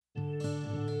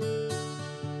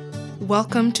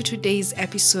Welcome to today's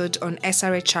episode on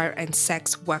SRHR and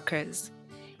sex workers.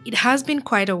 It has been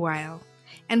quite a while,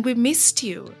 and we missed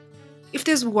you. If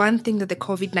there's one thing that the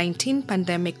COVID-19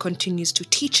 pandemic continues to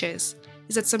teach us,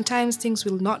 is that sometimes things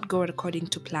will not go according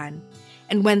to plan.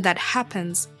 And when that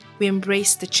happens, we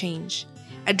embrace the change.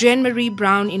 Adrienne Marie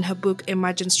Brown, in her book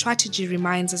Emergent Strategy,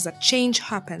 reminds us that change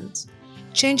happens.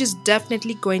 Change is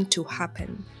definitely going to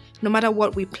happen, no matter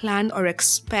what we plan or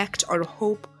expect or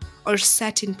hope or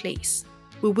set in place.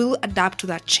 We will adapt to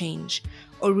that change,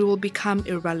 or we will become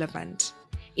irrelevant.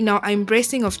 In our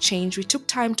embracing of change, we took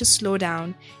time to slow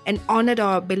down and honored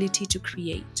our ability to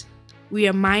create. We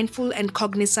are mindful and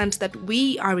cognizant that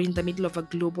we are in the middle of a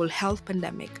global health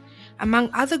pandemic, among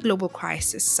other global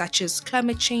crises such as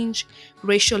climate change,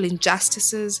 racial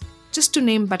injustices, just to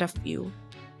name but a few.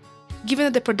 Given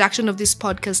that the production of this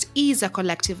podcast is a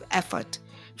collective effort,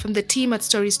 from the team at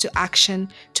Stories to Action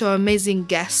to our amazing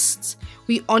guests,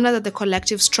 we honor that the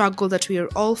collective struggle that we are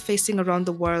all facing around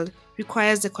the world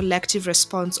requires the collective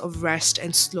response of rest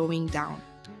and slowing down.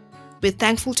 We're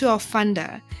thankful to our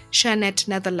funder, ShareNet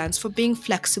Netherlands, for being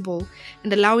flexible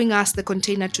and allowing us the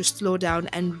container to slow down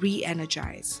and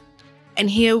re-energize. And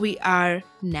here we are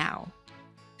now.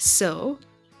 So,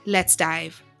 let's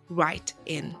dive right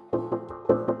in.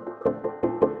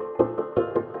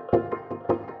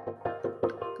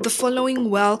 The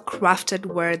following well-crafted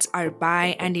words are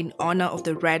by and in honor of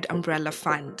the Red Umbrella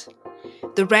Fund.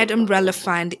 The Red Umbrella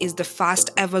Fund is the first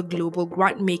ever global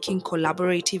grant-making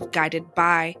collaborative guided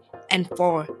by and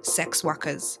for sex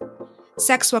workers.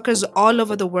 Sex workers all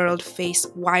over the world face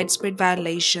widespread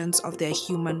violations of their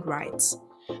human rights.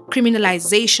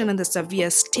 Criminalization and the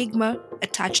severe stigma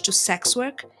attached to sex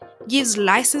work gives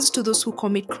license to those who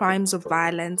commit crimes of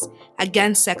violence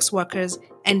against sex workers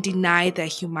and deny their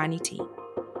humanity.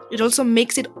 It also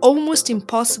makes it almost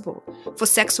impossible for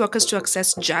sex workers to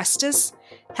access justice,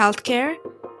 healthcare,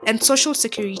 and social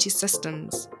security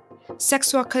systems.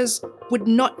 Sex workers would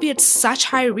not be at such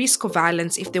high risk of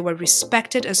violence if they were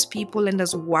respected as people and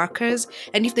as workers,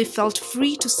 and if they felt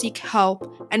free to seek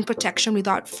help and protection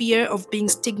without fear of being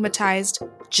stigmatized,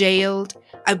 jailed,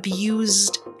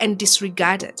 abused, and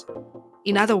disregarded.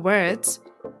 In other words,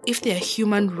 if their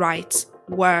human rights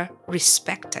were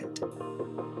respected.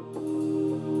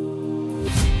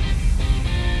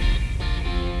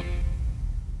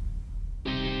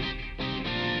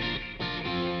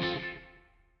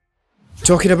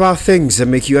 Talking about things that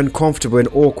make you uncomfortable and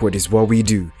awkward is what we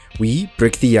do. We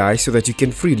break the ice so that you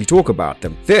can freely talk about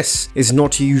them. This is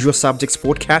Not Your Usual Subjects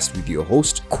podcast with your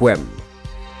host, Quem.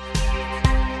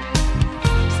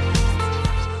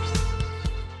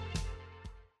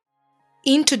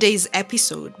 In today's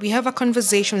episode, we have a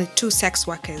conversation with two sex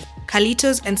workers,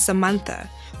 Carlitos and Samantha,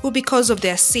 who, because of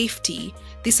their safety,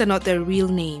 these are not their real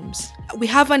names. We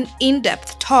have an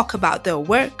in-depth talk about their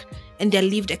work and their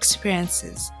lived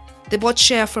experiences. They both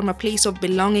share from a place of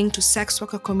belonging to sex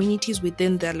worker communities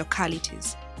within their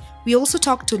localities. We also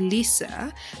talk to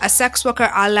Lisa, a sex worker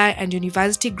ally and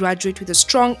university graduate with a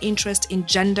strong interest in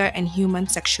gender and human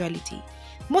sexuality,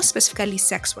 more specifically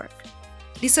sex work.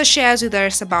 Lisa shares with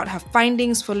us about her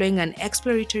findings following an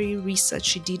exploratory research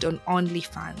she did on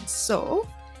OnlyFans. So,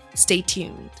 stay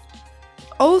tuned.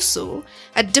 Also,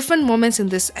 at different moments in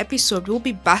this episode, we'll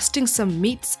be busting some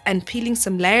myths and peeling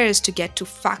some layers to get to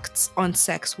facts on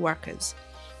sex workers.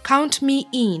 Count Me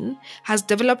In has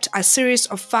developed a series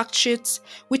of fact sheets,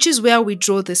 which is where we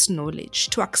draw this knowledge.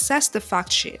 To access the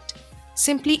fact sheet,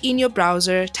 simply in your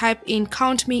browser, type in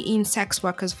Count Me In Sex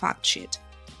Workers Fact Sheet,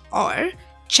 or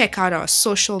check out our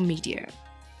social media.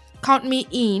 Count Me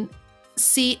In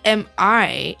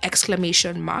CMI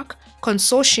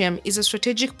Consortium is a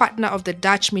strategic partner of the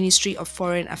Dutch Ministry of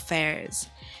Foreign Affairs.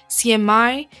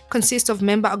 CMI consists of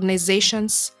member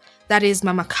organizations, that is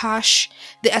Mama Cash,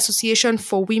 the Association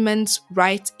for Women's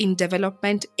Rights in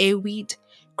Development, AWID,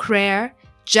 CREAR,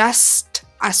 Just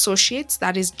Associates,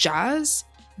 that is JAS,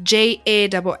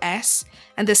 JASS,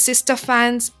 and the sister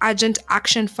funds Urgent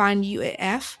Action Fund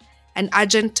UAF and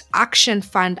Urgent Action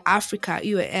Fund Africa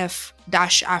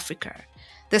UAF-Africa.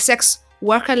 The sex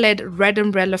worker-led Red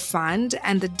Umbrella Fund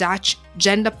and the Dutch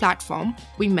gender platform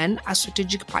Women are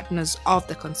strategic partners of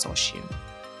the consortium.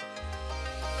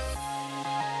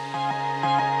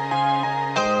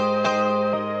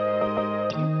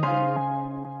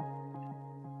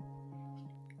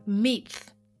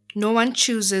 Myth: no one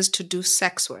chooses to do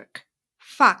sex work.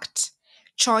 Fact: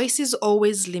 choice is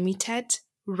always limited,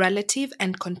 relative,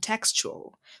 and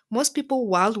contextual. Most people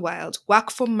worldwide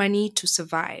work for money to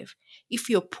survive. If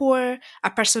you're poor, a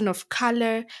person of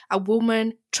color, a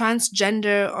woman,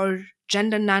 transgender, or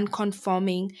gender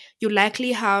non-conforming, you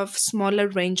likely have smaller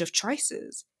range of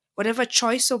choices. Whatever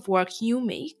choice of work you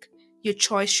make, your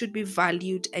choice should be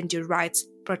valued and your rights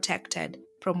protected,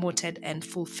 promoted, and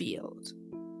fulfilled.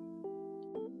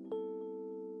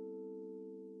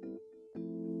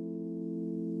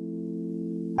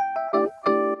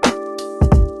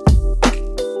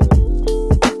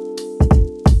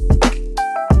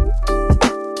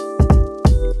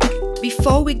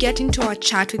 Before we get into our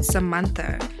chat with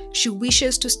Samantha, she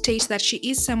wishes to state that she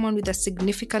is someone with a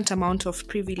significant amount of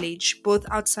privilege, both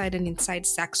outside and inside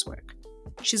sex work.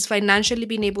 She's financially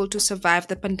been able to survive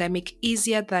the pandemic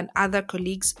easier than other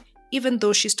colleagues, even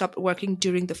though she stopped working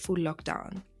during the full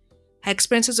lockdown. Her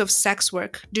experiences of sex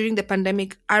work during the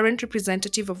pandemic aren't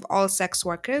representative of all sex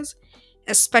workers,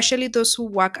 especially those who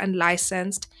work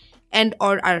unlicensed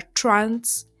and/or are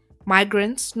trans,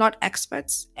 migrants, not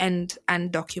experts, and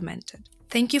undocumented.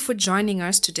 Thank you for joining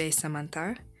us today,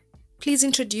 Samantha. Please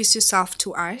introduce yourself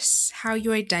to us, how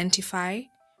you identify,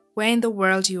 where in the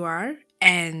world you are,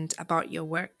 and about your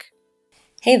work.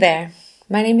 Hey there,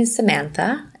 my name is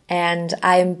Samantha, and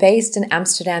I am based in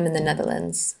Amsterdam in the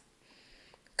Netherlands.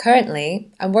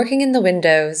 Currently, I'm working in the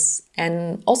windows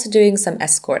and also doing some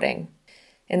escorting.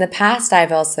 In the past,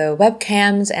 I've also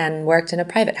webcammed and worked in a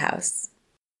private house.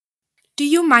 Do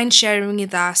you mind sharing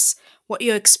with us what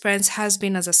your experience has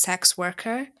been as a sex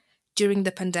worker during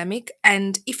the pandemic,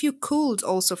 and if you could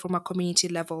also from a community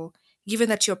level, given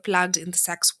that you're plugged in the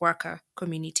sex worker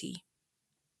community?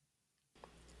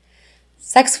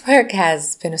 Sex work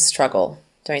has been a struggle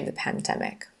during the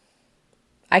pandemic.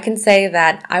 I can say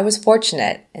that I was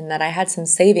fortunate in that I had some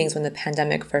savings when the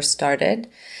pandemic first started,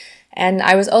 and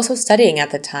I was also studying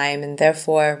at the time and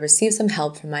therefore received some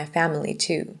help from my family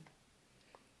too.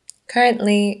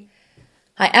 Currently,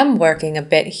 I am working a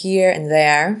bit here and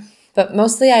there, but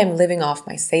mostly I am living off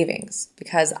my savings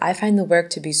because I find the work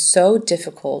to be so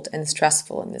difficult and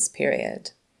stressful in this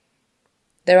period.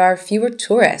 There are fewer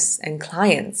tourists and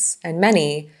clients, and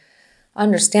many,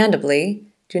 understandably,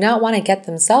 do not want to get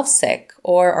themselves sick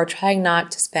or are trying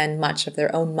not to spend much of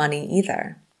their own money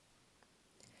either.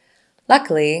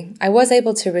 Luckily, I was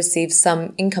able to receive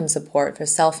some income support for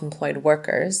self-employed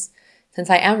workers, since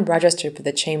I am registered with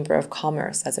the Chamber of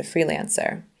Commerce as a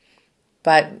freelancer.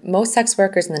 But most sex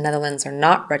workers in the Netherlands are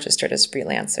not registered as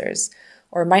freelancers,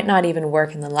 or might not even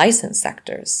work in the licensed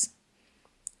sectors.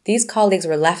 These colleagues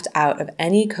were left out of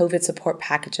any COVID support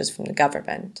packages from the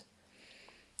government.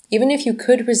 Even if you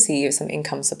could receive some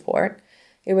income support,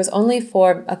 it was only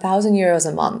for €1,000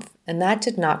 a month, and that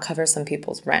did not cover some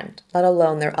people's rent, let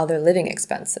alone their other living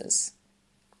expenses.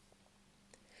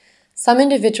 Some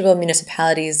individual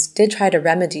municipalities did try to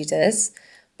remedy this,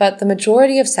 but the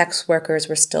majority of sex workers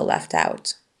were still left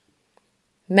out.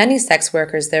 Many sex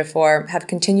workers, therefore, have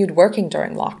continued working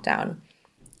during lockdown,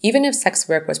 even if sex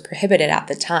work was prohibited at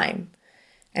the time,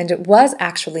 and it was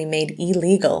actually made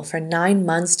illegal for 9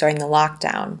 months during the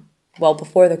lockdown, well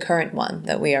before the current one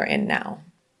that we are in now.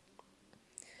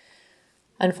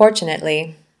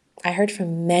 Unfortunately, I heard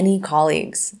from many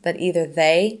colleagues that either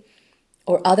they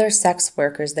or other sex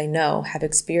workers they know have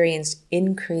experienced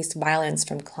increased violence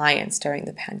from clients during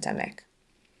the pandemic.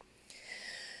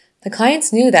 The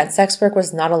clients knew that sex work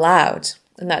was not allowed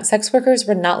and that sex workers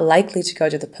were not likely to go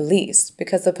to the police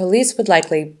because the police would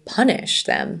likely punish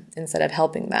them instead of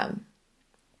helping them.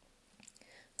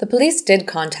 The police did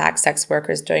contact sex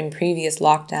workers during previous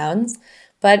lockdowns,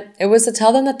 but it was to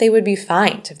tell them that they would be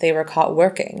fined if they were caught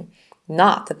working,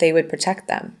 not that they would protect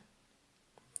them.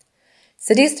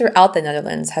 Cities throughout the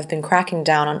Netherlands have been cracking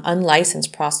down on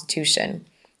unlicensed prostitution,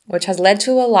 which has led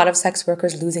to a lot of sex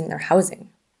workers losing their housing.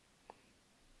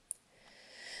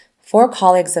 4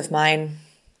 colleagues of mine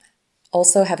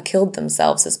also have killed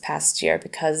themselves this past year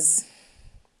because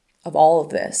of all of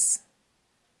this.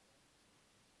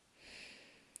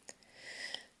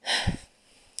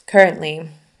 Currently,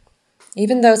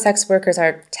 even though sex workers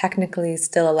are technically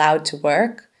still allowed to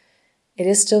work, it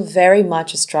is still very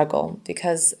much a struggle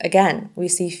because, again, we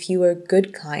see fewer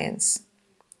good clients,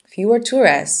 fewer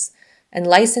tourists, and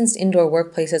licensed indoor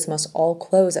workplaces must all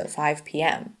close at 5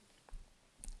 p.m.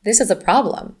 This is a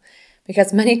problem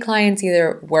because many clients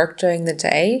either work during the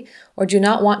day or do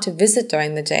not want to visit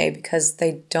during the day because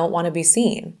they don't want to be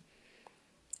seen.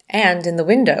 And in the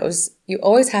windows, you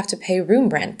always have to pay room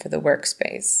rent for the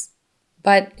workspace.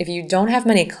 But if you don't have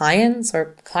many clients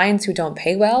or clients who don't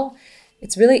pay well,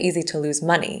 it's really easy to lose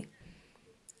money.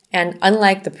 And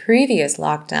unlike the previous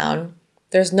lockdown,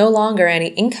 there's no longer any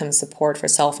income support for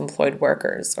self-employed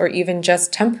workers or even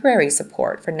just temporary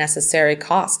support for necessary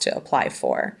costs to apply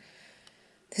for.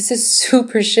 This is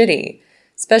super shitty,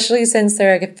 especially since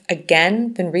there have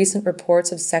again been recent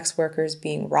reports of sex workers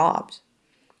being robbed.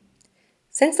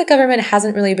 Since the government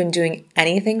hasn't really been doing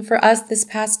anything for us this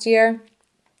past year,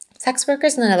 sex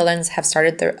workers in the Netherlands have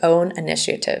started their own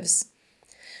initiatives.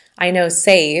 I know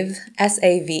SAVE,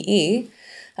 S-A-V-E,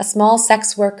 a small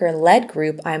sex worker-led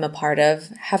group I'm a part of,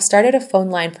 have started a phone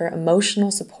line for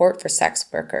emotional support for sex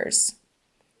workers.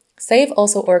 SAVE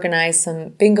also organized some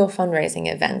bingo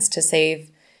fundraising events to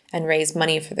save and raise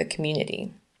money for the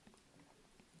community.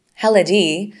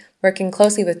 Hella-D, working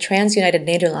closely with Trans United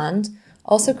Nederland,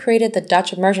 also created the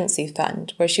Dutch Emergency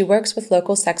Fund, where she works with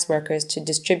local sex workers to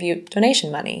distribute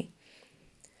donation money.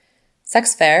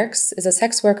 Sekswerks is a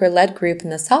sex worker-led group in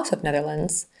the south of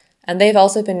Netherlands, and they've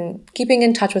also been keeping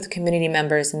in touch with community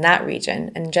members in that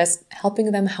region and just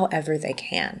helping them however they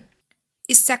can.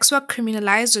 Is sex work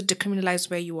criminalized or decriminalized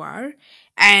where you are?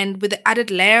 And with the added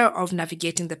layer of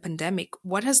navigating the pandemic,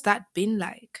 what has that been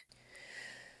like?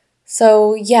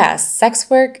 So yes, sex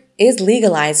work is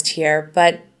legalized here,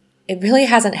 but it really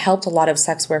hasn't helped a lot of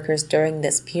sex workers during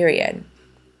this period.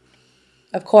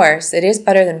 Of course, it is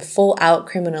better than full-out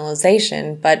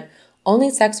criminalization, but only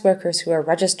sex workers who are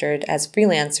registered as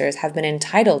freelancers have been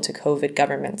entitled to COVID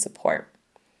government support.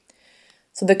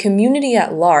 So the community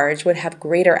at large would have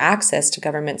greater access to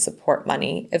government support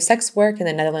money if sex work in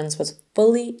the Netherlands was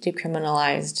fully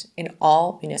decriminalized in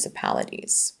all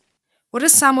municipalities. What are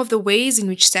some of the ways in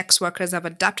which sex workers have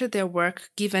adapted their work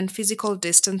given physical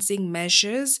distancing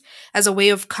measures as a way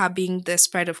of curbing the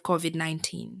spread of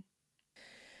COVID-19?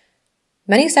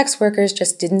 Many sex workers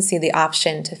just didn't see the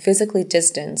option to physically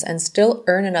distance and still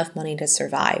earn enough money to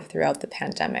survive throughout the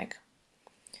pandemic.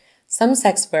 Some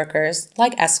sex workers,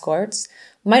 like escorts,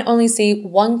 might only see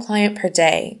one client per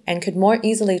day and could more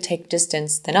easily take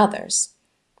distance than others.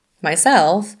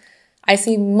 Myself, I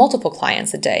see multiple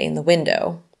clients a day in the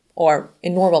window, or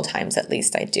in normal times at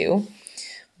least I do.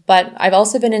 But I've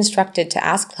also been instructed to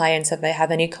ask clients if they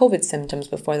have any COVID symptoms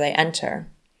before they enter.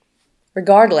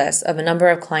 Regardless of the number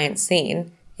of clients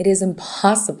seen, it is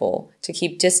impossible to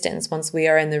keep distance once we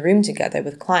are in the room together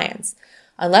with clients,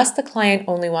 unless the client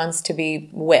only wants to be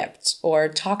whipped or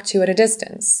talked to at a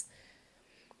distance.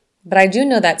 But I do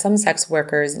know that some sex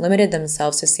workers limited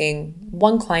themselves to seeing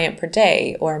one client per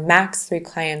day or max 3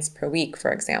 clients per week,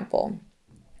 for example.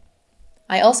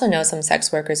 I also know some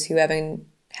sex workers who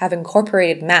have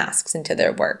incorporated masks into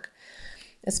their work,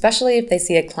 especially if they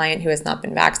see a client who has not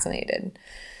been vaccinated.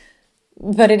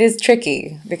 But it is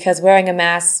tricky because wearing a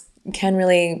mask can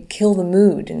really kill the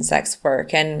mood in sex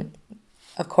work and,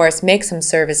 of course, make some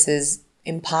services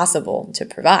impossible to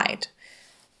provide.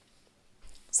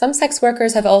 Some sex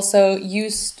workers have also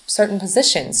used certain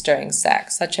positions during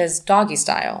sex, such as doggy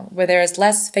style, where there is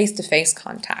less face-to-face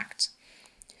contact.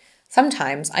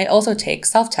 Sometimes I also take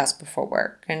self-tests before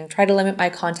work and try to limit my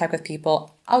contact with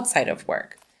people outside of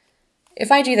work.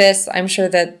 If I do this, I'm sure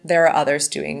that there are others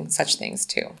doing such things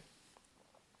too.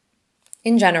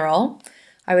 In general,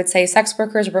 I would say sex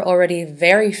workers were already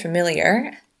very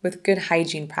familiar with good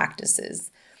hygiene practices.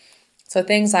 So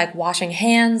things like washing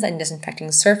hands and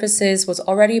disinfecting surfaces was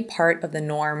already part of the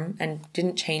norm and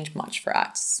didn't change much for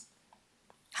us.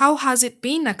 How has it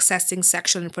been accessing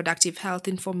sexual and reproductive health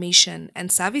information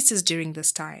and services during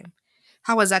this time?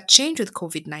 How has that changed with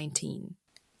COVID-19?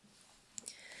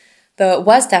 Though it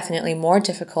was definitely more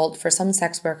difficult for some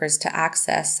sex workers to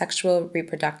access sexual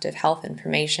reproductive health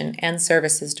information and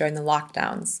services during the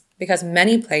lockdowns, because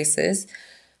many places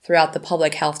throughout the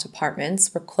public health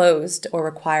departments were closed or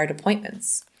required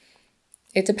appointments.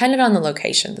 It depended on the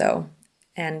location, though,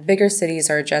 and bigger cities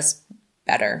are just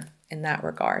better in that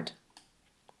regard.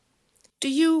 Do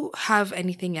you have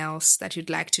anything else that you'd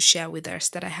like to share with us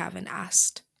that I haven't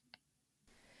asked?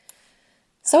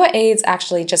 SOA AIDS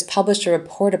actually just published a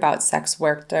report about sex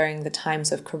work during the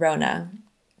times of Corona.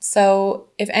 So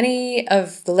if any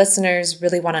of the listeners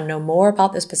really want to know more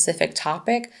about this specific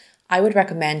topic, I would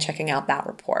recommend checking out that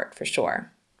report for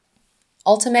sure.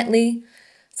 Ultimately,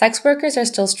 sex workers are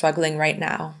still struggling right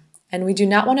now, and we do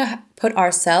not want to put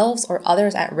ourselves or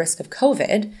others at risk of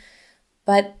COVID,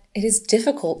 but it is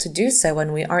difficult to do so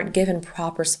when we aren't given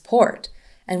proper support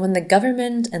and when the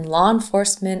government and law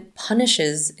enforcement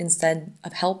punishes instead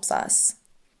of helps us.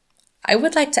 I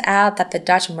would like to add that the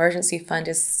Dutch Emergency Fund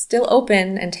is still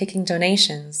open and taking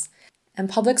donations, and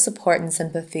public support and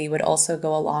sympathy would also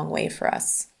go a long way for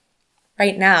us.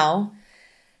 Right now,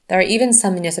 there are even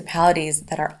some municipalities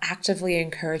that are actively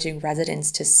encouraging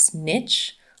residents to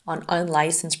snitch on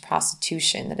unlicensed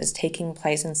prostitution that is taking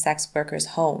place in sex workers'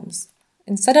 homes.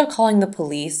 Instead of calling the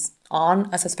police on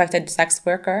a suspected sex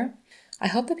worker, I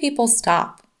hope that people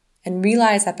stop and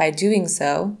realize that by doing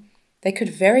so, they could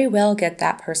very well get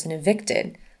that person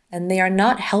evicted, and they are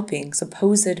not helping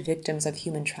supposed victims of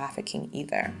human trafficking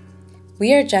either.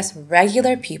 We are just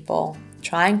regular people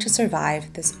trying to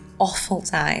survive this awful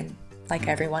time like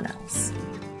everyone else.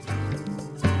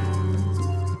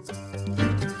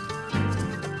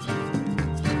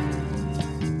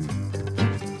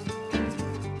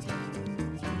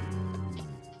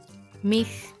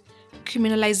 Myth: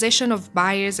 criminalization of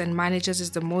buyers and managers is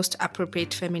the most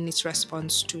appropriate feminist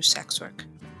response to sex work.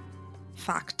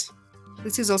 Fact: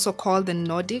 this is also called the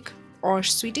Nordic or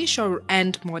Swedish or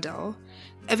end model.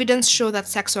 Evidence show that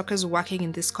sex workers working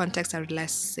in this context are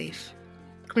less safe.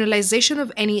 Criminalization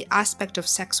of any aspect of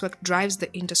sex work drives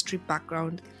the industry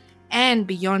background and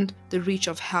beyond the reach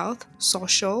of health,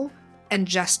 social, and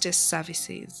justice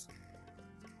services.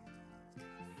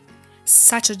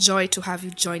 Such a joy to have you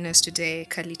join us today,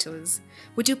 Carlitos.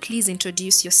 Would you please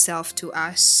introduce yourself to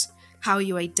us, how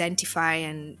you identify,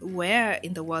 and where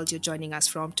in the world you're joining us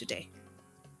from today?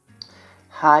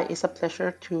 Hi, it's a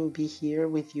pleasure to be here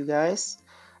with you guys.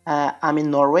 I'm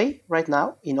in Norway right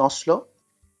now, in Oslo.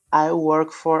 I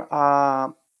work for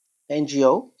a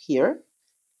NGO here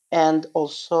and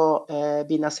also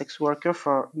been a sex worker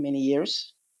for many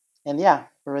years. And yeah,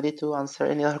 ready to answer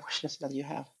any other questions that you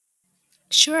have.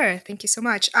 Sure, thank you so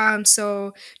much.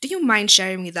 So do you mind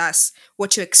sharing with us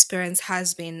what your experience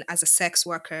has been as a sex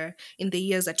worker in the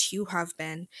years that you have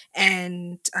been,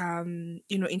 and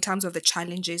in terms of the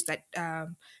challenges that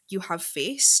you have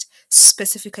faced,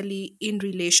 specifically in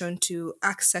relation to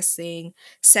accessing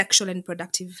sexual and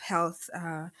reproductive health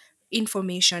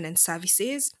information and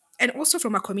services, and also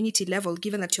from a community level,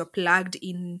 given that you're plugged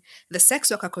in the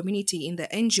sex worker community in the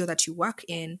NGO that you work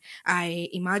in. I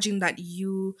imagine that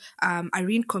you are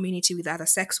in community with other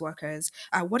sex workers.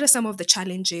 What are some of the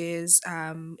challenges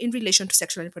in relation to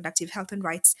sexual and reproductive health and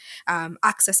rights,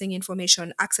 accessing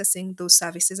information, accessing those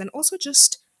services, and also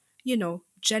just,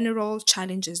 general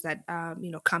challenges that,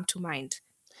 come to mind?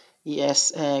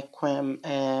 Yes, Quem,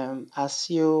 as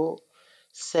you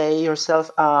say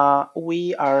yourself,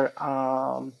 we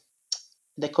are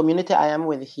the community I am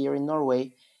with here in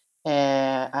Norway.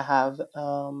 I have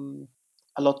a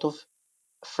lot of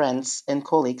friends and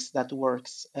colleagues that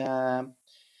works and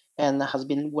has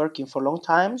been working for long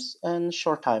times and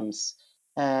short times.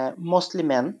 Mostly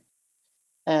men,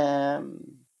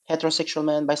 heterosexual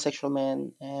men, bisexual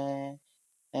men,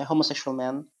 homosexual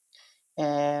men,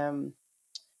 um,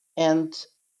 and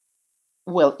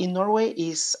well, in Norway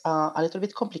is a little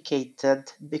bit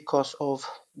complicated because of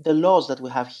the laws that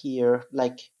we have here,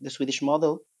 like the Swedish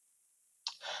model,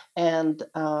 and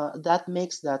that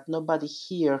makes that nobody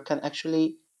here can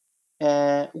actually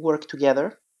work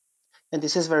together, and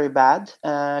this is very bad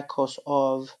because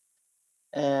of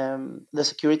the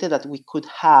security that we could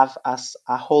have as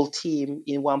a whole team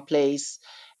in one place.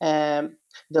 Um,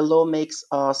 the law makes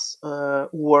us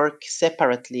work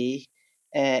separately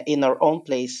in our own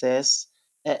places,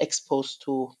 exposed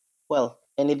to, well,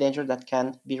 any danger that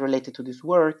can be related to this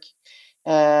work.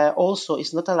 Also,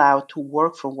 it's not allowed to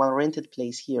work from one rented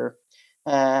place here.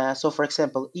 So, for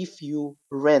example, if you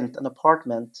rent an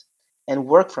apartment and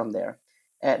work from there,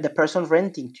 the person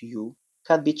renting to you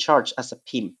can be charged as a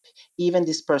pimp. Even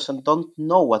this person don't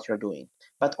know what you're doing,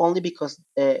 but only because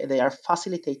they are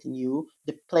facilitating you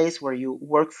the place where you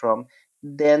work from,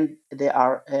 then they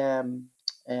are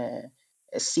uh,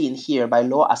 seen here by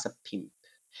law as a pimp.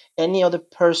 Any other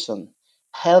person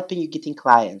helping you getting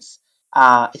clients,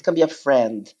 it can be a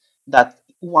friend that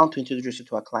want to introduce you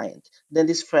to a client, then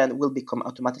this friend will become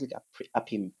automatically a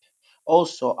pimp.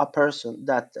 Also, a person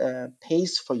that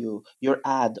pays for you your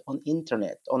ad on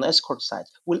internet on escort site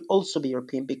will also be your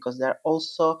pimp because they're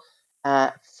also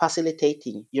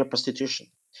facilitating your prostitution.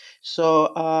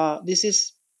 So this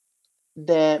is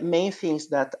the main things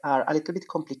that are a little bit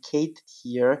complicated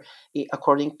here,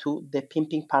 according to the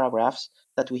pimping paragraphs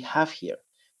that we have here.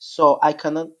 So I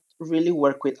cannot really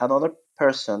work with another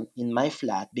person in my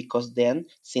flat because then,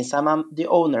 since the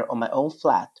owner of my own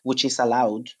flat, which is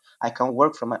allowed, I can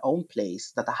work from my own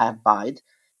place that I have bought.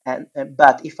 And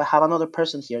but if I have another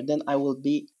person here, then I will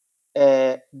be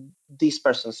uh, this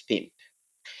person's pimp.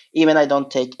 Even I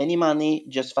don't take any money,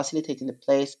 just facilitating the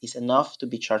place is enough to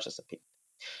be charged as a pimp.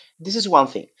 This is one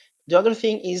thing. The other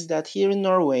thing is that here in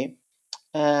Norway,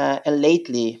 and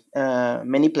lately,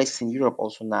 many places in Europe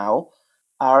also now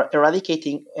are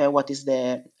eradicating what is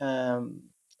the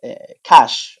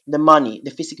cash, the money, the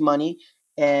physical money,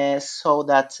 so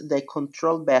that they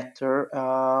control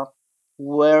better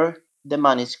where the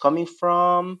money is coming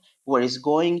from, where it's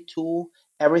going to,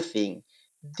 everything.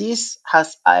 This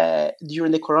has,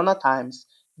 during the Corona times,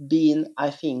 been, I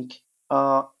think,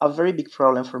 a very big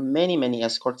problem for many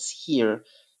escorts here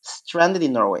stranded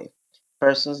in Norway.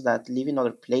 Persons that live in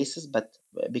other places, but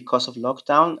because of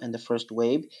lockdown and the first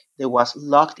wave, they was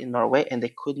locked in Norway and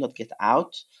they could not get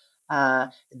out.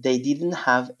 They didn't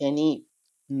have any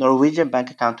Norwegian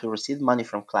bank account to receive money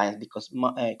from clients because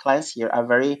clients here are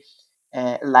very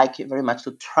like very much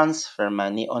to transfer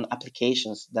money on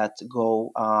applications that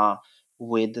go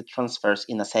with the transfers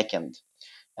in a second.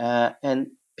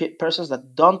 And persons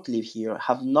that don't live here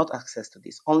have not access to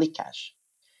this, only cash.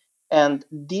 And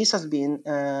this has been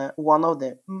one of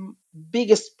the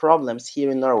biggest problems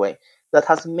here in Norway that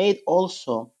has made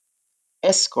also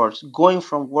escorts going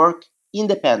from work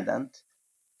independent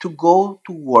to go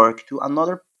to work to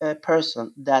another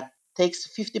person that takes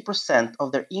 50%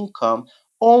 of their income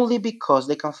only because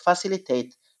they can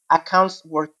facilitate accounts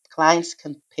where clients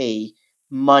can pay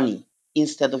money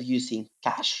instead of using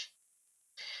cash.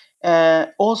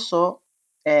 Also,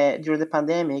 during the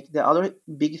pandemic, the other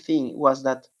big thing was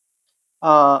that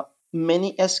uh,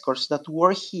 many escorts that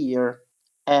were here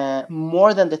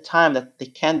more than the time that they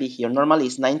can be here, normally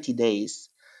it's 90 days,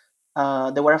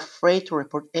 they were afraid to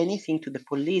report anything to the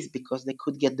police because they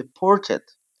could get deported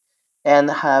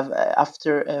and have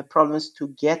after problems to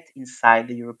get inside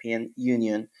the European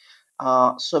Union.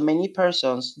 So many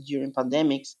persons during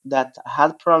pandemics that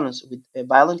had problems with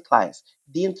violent clients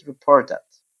didn't report that.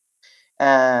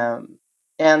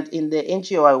 And in the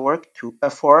NGO I worked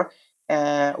for,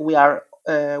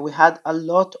 we had a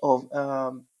lot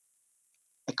of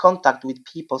contact with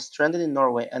people stranded in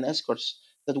Norway and escorts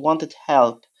that wanted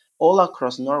help all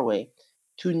across Norway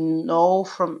to know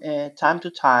from time to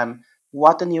time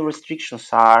what the new restrictions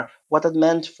are, what it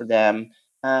meant for them,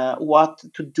 what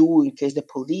to do in case the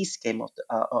police came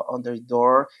on their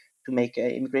door to make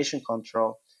immigration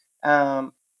control.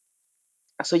 Um,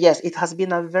 so yes, it has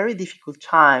been a very difficult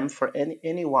time for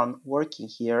anyone working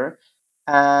here,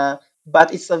 uh,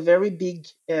 but it's a very big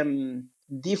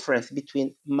difference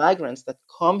between migrants that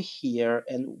come here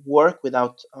and work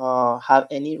without have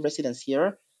any residence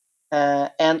here,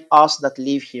 and us that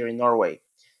live here in Norway.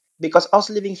 Because us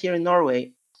living here in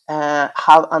Norway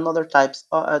have another type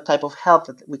of help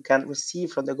that we can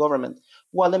receive from the government,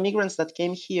 while the migrants that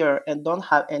came here and don't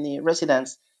have any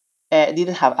residence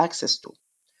didn't have access to.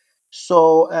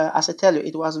 So, as I tell you,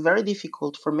 it was very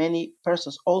difficult for many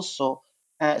persons also,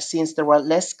 since there were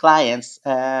less clients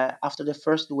after the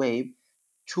first wave,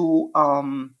 to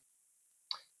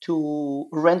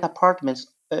rent apartments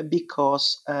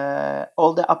because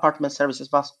all the apartment services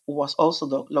was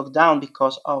also locked down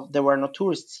because of there were no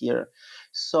tourists here.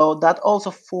 So that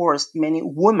also forced many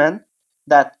women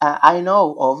that I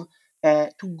know of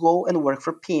to go and work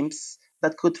for pimps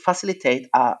that could facilitate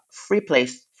a free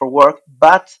place for work,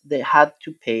 but they had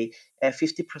to pay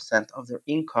 50% of their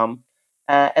income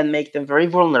and make them very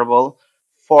vulnerable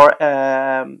for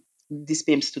these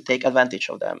pimps to take advantage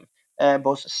of them,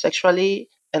 both sexually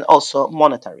and also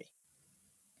monetary.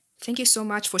 Thank you so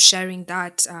much for sharing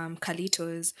that,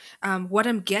 Kalitos. What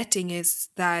I'm getting is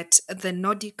that the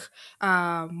Nordic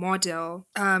model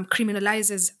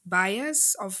criminalizes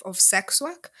buyers of sex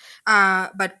work,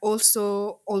 but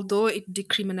also, although it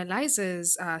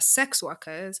decriminalizes sex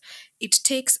workers, it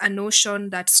takes a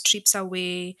notion that strips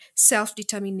away self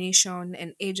determination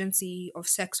and agency of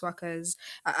sex workers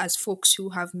as folks who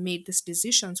have made these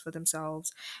decisions for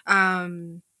themselves.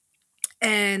 And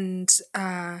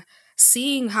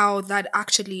seeing how that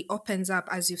actually opens up,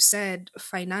 as you've said,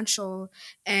 financial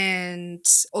and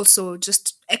also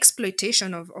just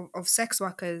exploitation of sex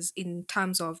workers in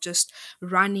terms of just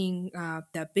running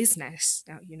their business,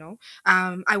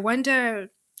 I wonder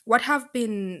what have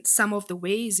been some of the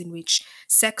ways in which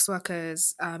sex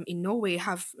workers in Norway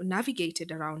have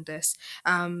navigated around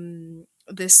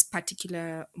this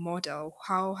particular model.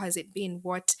 How has it been?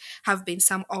 What have been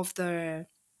some of the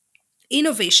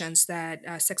innovations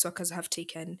that sex workers have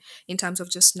taken in terms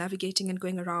of just navigating and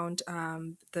going around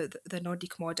the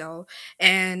Nordic model?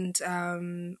 And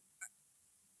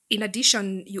in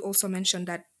addition, you also mentioned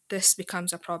that this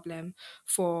becomes a problem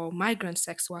for migrant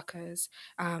sex workers.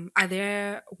 Are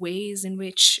there ways in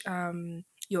which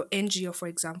your NGO, for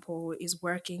example, is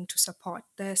working to support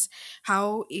this?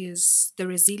 How is the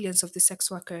resilience of the sex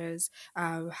workers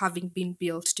having been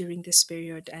built during this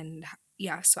period? And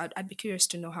yeah, so I'd be curious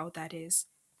to know how that is.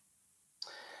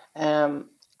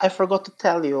 I forgot to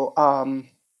tell you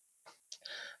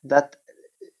that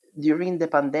during the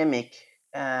pandemic,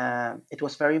 it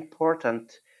was very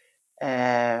important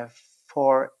uh,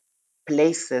 for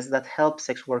places that help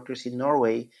sex workers in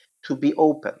Norway to be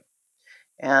open.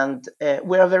 And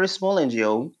we're a very small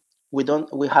NGO.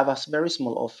 We have a very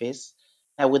small office,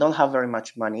 and we don't have very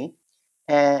much money.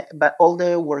 But all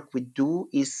the work we do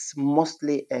is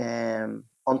mostly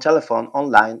on telephone,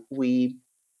 online. We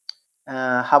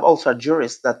have also a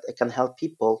jurist that can help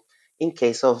people in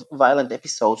case of violent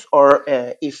episodes, or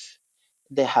if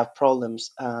they have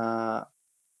problems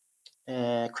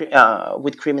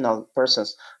with criminal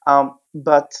persons.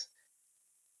 But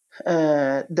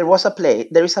there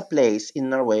is a place in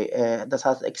Norway that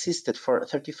has existed for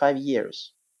 35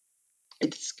 years.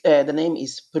 The name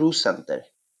is Pro Center,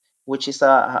 which is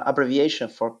a abbreviation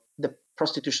for the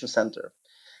prostitution center.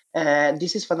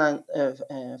 This is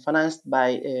financed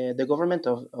by the government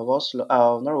of Oslo,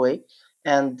 of Norway,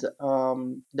 and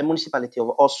the municipality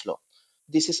of Oslo.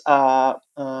 This is a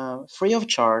free of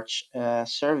charge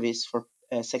service for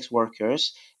sex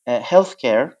workers,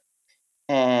 healthcare,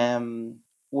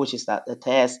 which is that the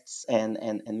tests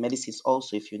and medicines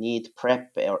also if you need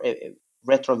PrEP or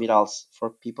retrovirals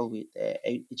for people with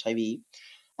HIV,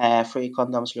 free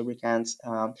condoms, lubricants.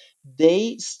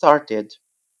 They started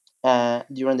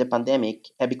during the pandemic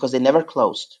because they never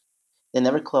closed. They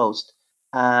never closed.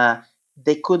 Uh,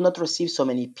 they could not receive so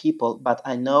many people, but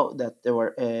I know that they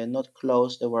were not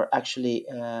closed. They were actually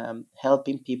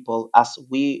helping people as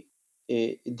we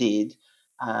did,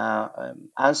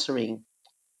 answering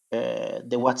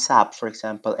the WhatsApp, for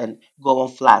example, and go on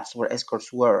flats where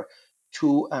escorts were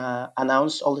to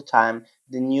announce all the time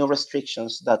the new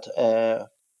restrictions that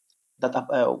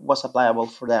was applicable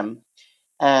for them.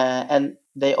 And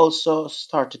they also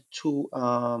started to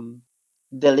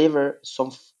deliver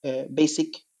some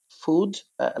basic food,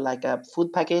 like a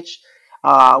food package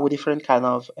with different kind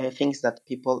of things that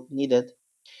people needed.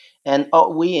 And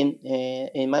we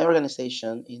in my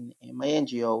organization, in my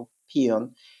NGO,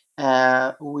 Peon,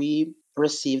 we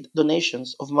received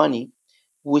donations of money,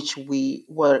 which we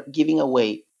were giving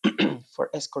away for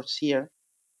escorts here,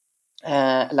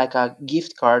 like a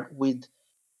gift card with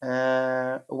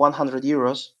 100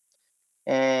 euros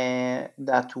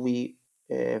that we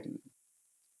um,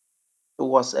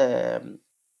 was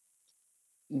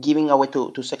giving away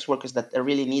to sex workers that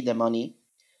really need the money.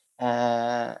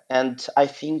 And I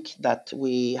think that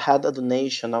we had a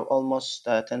donation of almost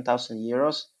 10,000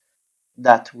 euros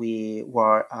that we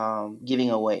were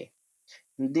giving away.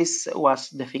 This was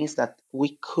the things that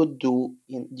we could do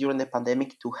during the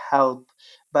pandemic to help,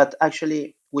 but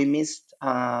actually we missed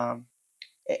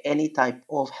any type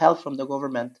of help from the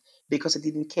government because it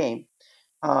didn't came.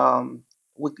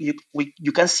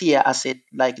 You can see as it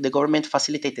like the government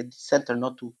facilitated the center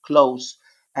not to close,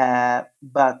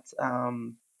 but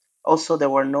also there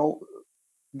were no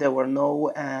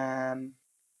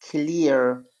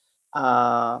clear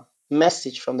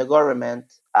message from the government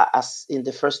as in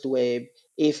the first wave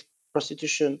if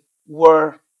prostitution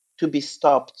were to be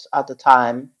stopped at the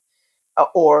time,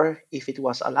 or if it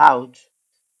was allowed.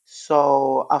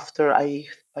 So I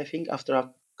think after a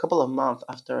couple of months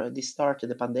after this started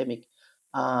the pandemic,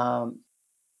 um,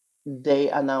 they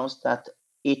announced that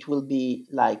it will be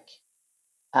like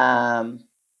um,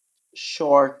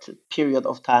 short period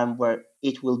of time where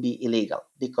it will be illegal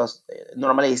because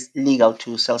normally it's legal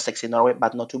to sell sex in Norway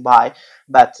but not to buy.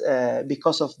 But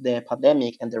because of the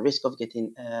pandemic and the risk of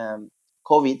getting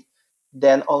COVID,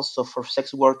 then also for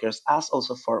sex workers as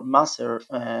also for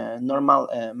normal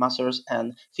masseurs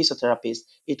and physiotherapists,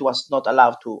 it was not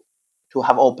allowed to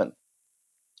have open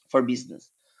for business.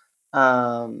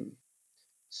 Um,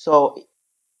 so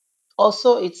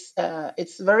also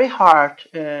it's very hard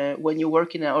when you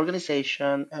work in an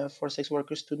organization for sex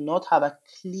workers to not have a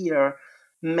clear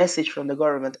message from the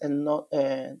government and not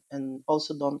and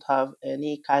also don't have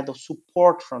any kind of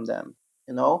support from them,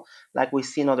 like we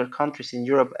see in other countries in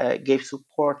Europe gave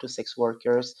support to sex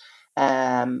workers.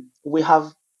 We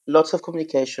have lots of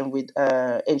communication with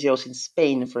NGOs in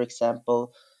Spain, for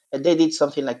example. They did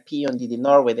something like Peon did in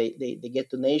Norway. They get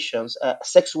donations.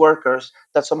 Sex workers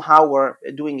that somehow were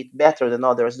doing it better than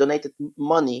others donated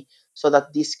money so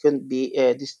that this could be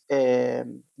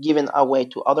given away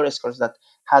to other escorts that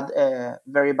had a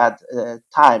very bad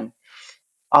time.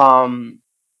 Um,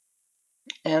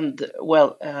 and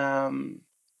well,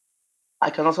 I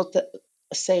can also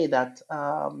say that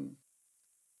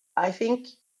I think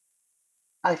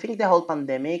I think the whole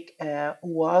pandemic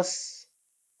was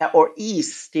or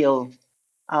is still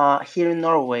here in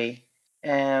Norway,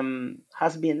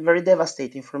 has been very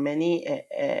devastating for many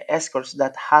escorts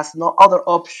that has no other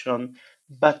option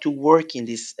but to work in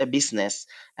this business.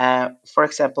 For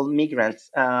example, migrants,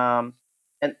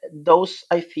 and those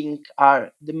I think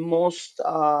are the most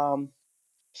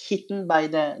hit by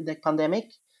the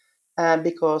pandemic,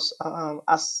 because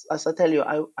as I tell you,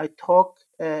 I talk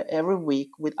every week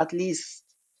with at least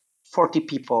 40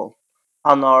 people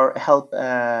on our help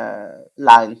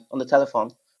line on the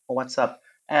telephone on WhatsApp,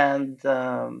 and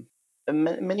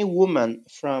many women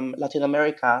from Latin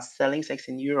America selling sex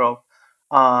in Europe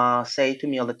say to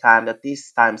me all the time that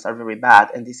these times are very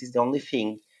bad, and this is the only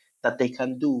thing that they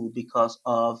can do because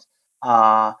of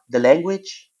the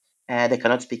language. They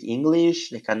cannot speak English.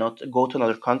 They cannot go to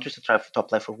another country to try to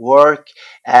apply for work.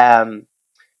 Um,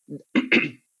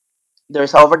 there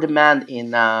is over demand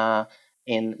in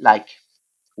like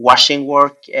washing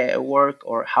work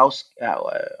or house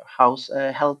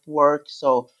help work.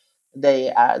 So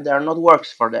there are not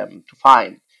works for them to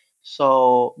find.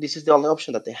 So this is the only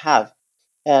option that they have,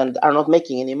 and are not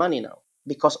making any money now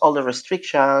because all the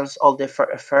restrictions, all the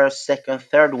first, second,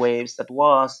 third waves that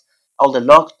was, all the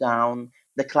lockdown.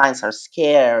 The clients are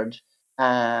scared,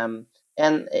 and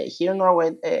here in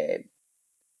Norway.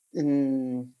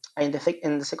 In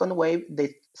the second wave,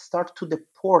 they start to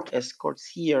deport escorts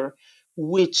here,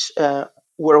 which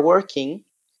were working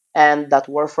and that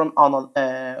were from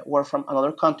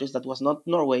another countries that was not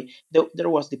Norway. There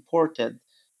was deported,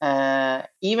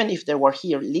 even if they were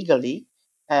here legally.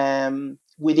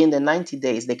 Within the 90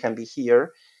 days, they can be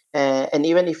here, and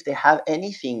even if they have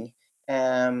anything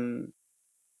um,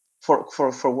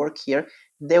 for work here,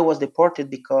 they was deported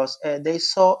because they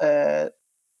saw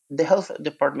the health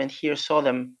department here saw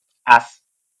them as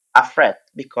a threat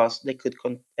because they could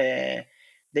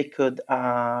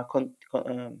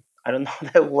I don't know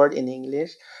the word in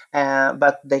English,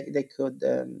 but they could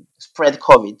spread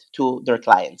COVID to their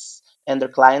clients, and their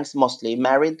clients mostly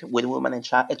married with women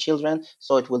and children,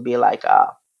 so it will be like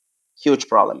a huge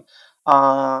problem.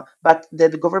 But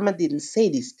the government didn't say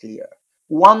this clear.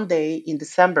 One day in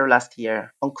December last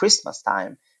year, on Christmas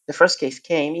time, the first case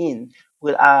came in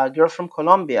with a girl from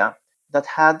Colombia that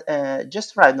had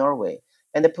just arrived Norway,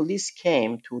 and the police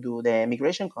came to do the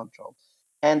immigration control,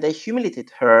 and they humiliated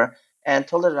her and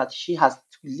told her that she has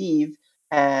to leave.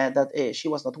 And that she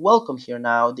was not welcome here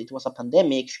now. It was a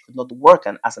pandemic. She could not work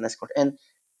as an escort. And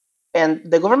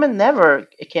the government never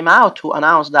came out to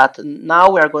announce that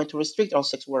now we are going to restrict all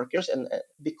sex workers and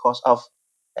because of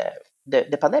uh,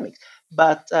 the pandemic.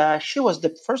 But she was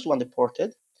the first one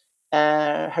deported.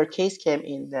 Her case came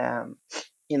in the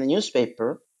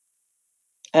newspaper,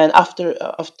 and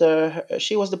after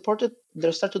she was deported,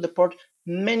 they started to deport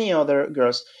many other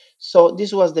girls. So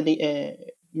this was the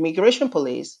migration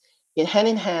police in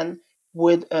hand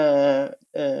with the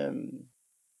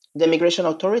immigration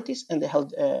authorities and the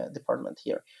health department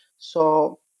here.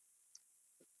 So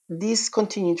this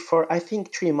continued for I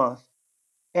think 3 months,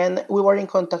 and we were in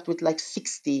contact with like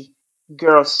 60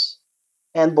 girls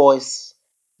and boys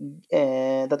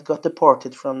that got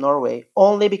deported from Norway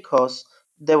only because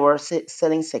they were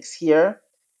selling sex here,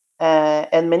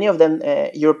 and many of them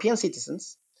European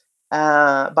citizens.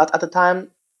 But at the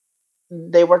time,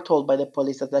 they were told by the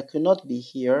police that they could not be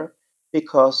here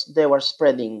because they were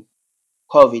spreading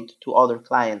COVID to other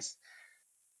clients.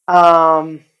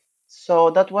 Um, so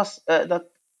that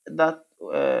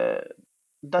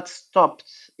that stopped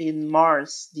in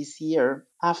March this year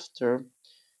after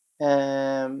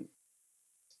um,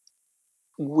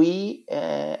 we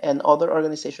and other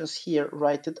organizations here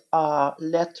wrote a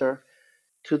letter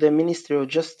to the Ministry of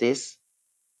Justice,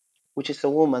 which is a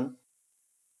woman,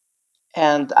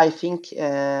 and I think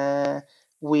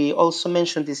we also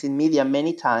mentioned this in media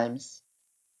many times,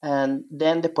 and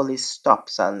then the police stopped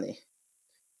suddenly,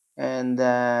 and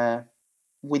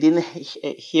we didn't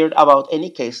hear about any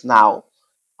case now.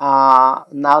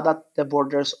 Now that the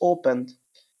borders opened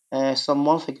some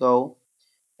months ago,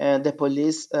 the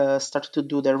police started to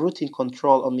do their routine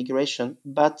control on migration,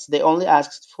 but they only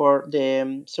asked for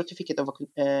the certificate of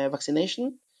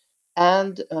vaccination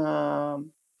and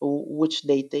which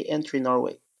date they enter in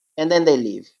Norway, and then they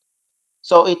leave.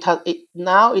 So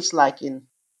now it's like in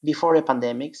before the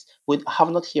pandemics. We have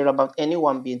not heard about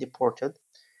anyone being deported.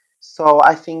 So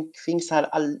I think things are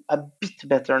a bit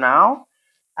better now,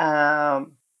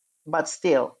 um, but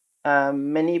still,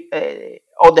 many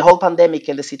or the whole pandemic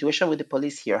and the situation with the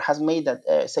police here has made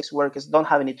that sex workers don't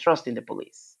have any trust in the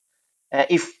police.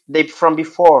 If they from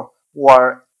before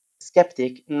were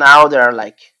skeptic, now they're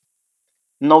like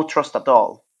no trust at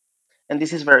all, and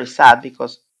this is very sad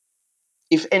because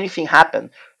if anything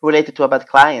happened related to a bad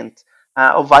client,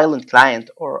 a violent client,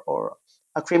 or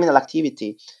a criminal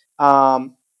activity,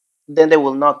 um, then they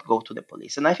will not go to the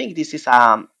police. And I think this is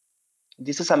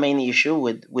a main issue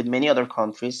with many other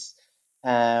countries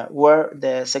where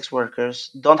the sex workers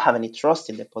don't have any trust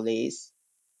in the police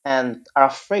and are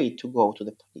afraid to go to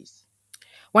the police.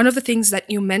 One of the things that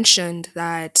you mentioned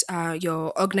that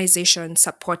your organization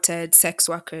supported sex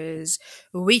workers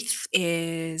with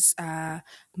is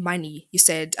money. You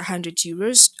said 100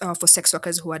 euros for sex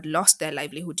workers who had lost their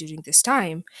livelihood during this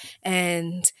time.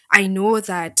 And I know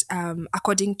that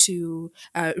according to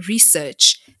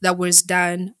research that was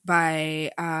done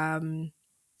by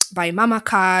Mama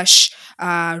Cash,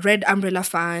 Red Umbrella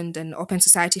Fund, and Open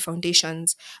Society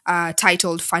Foundations,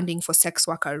 titled Funding for Sex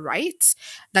Worker Rights,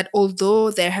 that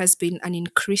although there has been an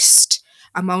increased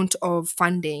amount of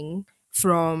funding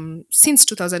from since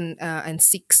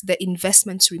 2006, the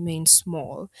investments remain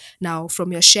small. Now,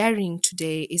 from your sharing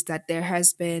today, is that there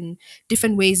has been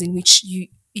different ways in which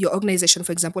your organization,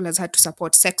 for example, has had to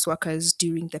support sex workers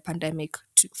during the pandemic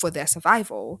for their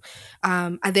survival.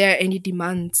 Are there any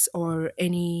demands or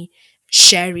any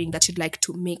sharing that you'd like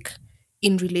to make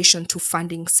in relation to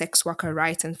funding sex worker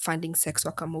rights and funding sex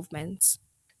worker movements?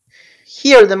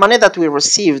 Here, the money that we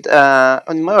received in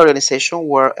my organization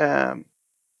were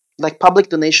like public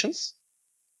donations,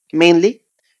 mainly,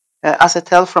 as I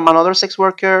tell, from another sex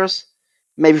workers,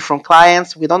 maybe from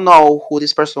clients. We don't know who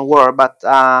this person were, but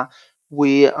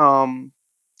we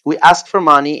we asked for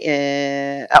money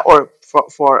or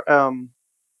for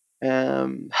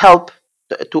help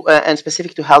and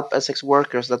specific to help sex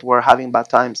workers that were having bad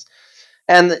times.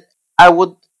 And I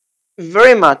would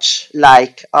very much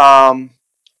like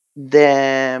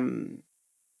the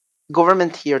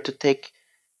government here to take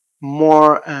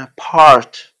more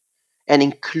part and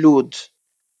include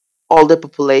all the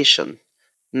population.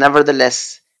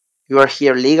 Nevertheless, you are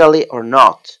here legally or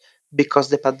not, because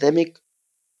the pandemic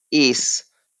is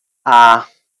uh,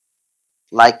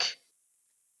 like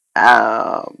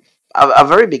uh, a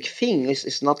very big thing.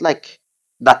 It's not like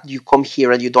that you come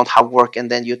here and you don't have work and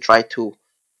then you try to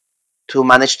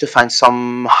manage to find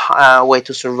some way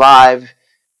to survive.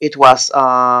 It was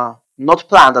not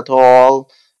planned at all,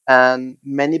 and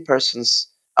many persons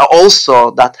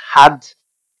also that had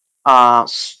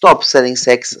stopped selling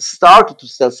sex started to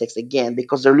sell sex again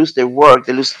because they lose their work,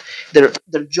 they lose their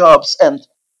jobs, and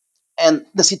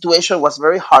the situation was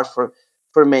very hard for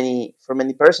many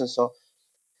persons. So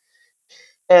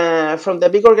from the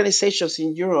big organizations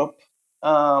in Europe,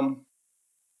 um,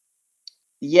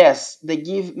 yes, they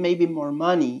give maybe more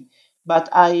money, but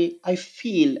I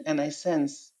feel and I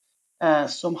sense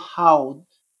somehow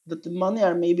that the money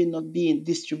are maybe not being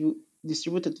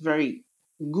distributed very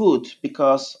good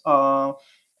because, for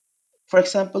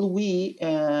example, we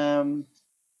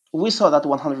saw that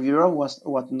 100 euro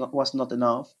was not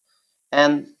enough,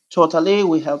 and totally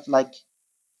we helped like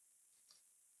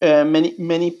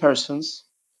many persons,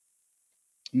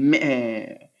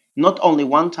 not only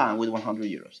one time with 100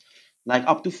 euros, like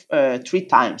up to three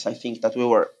times I think that we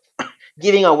were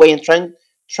giving away and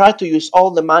try to use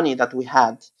all the money that we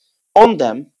had on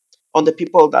them, on the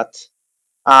people that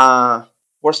uh,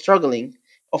 were struggling.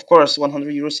 Of course,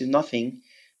 100 euros is nothing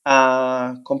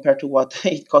compared to what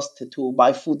it cost to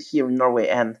buy food here in Norway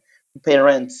and pay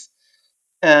rents.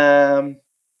 Um,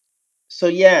 so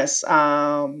yes,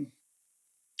 I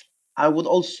would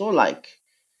also like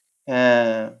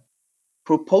uh,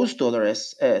 propose to other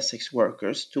sex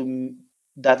workers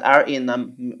that are in a,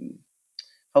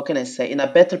 how can I say, in a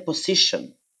better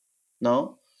position,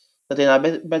 no, that in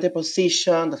a better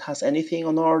position, that has anything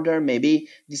on order. Maybe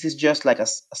this is just like a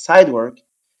side work,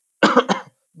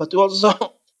 but to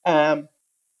also um,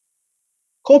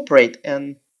 cooperate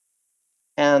and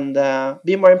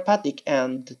be more empathic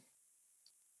and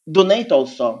donate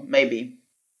also maybe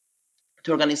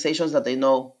to organizations that they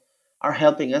know are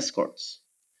helping escorts.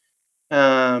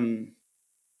 Um,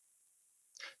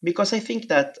 because I think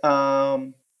that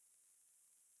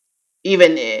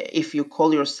even if you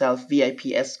call yourself VIP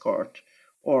escort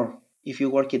or if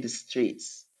you work in the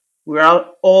streets, we are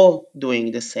all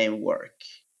doing the same work.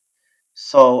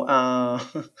 So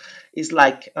it's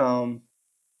like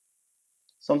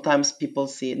sometimes people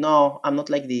say, "No, I'm not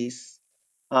like this.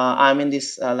 I'm in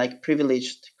this like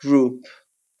privileged group.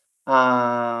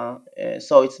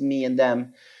 So it's me and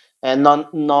them, and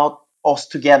not us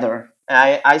together."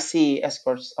 I see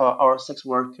escorts or sex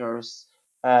workers,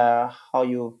 how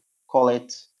you call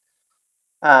it,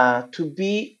 to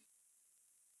be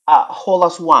whole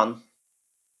as one.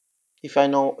 If you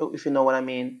know what I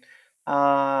mean,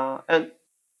 and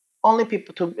only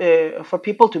people to for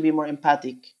people to be more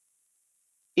empathic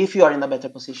if you are in a better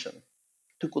position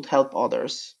to could help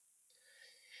others.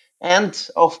 And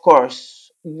of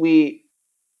course,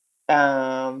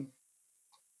 um,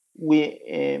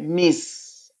 we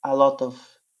miss a lot of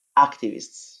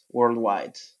activists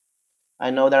worldwide. I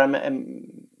know there are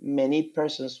many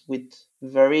persons with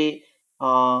very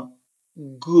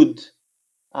good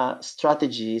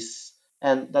strategies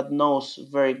and that knows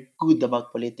very good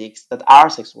about politics that are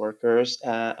sex workers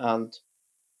and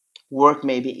work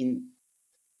maybe in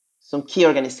some key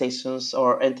organizations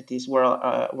or entities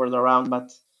world around,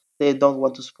 but they don't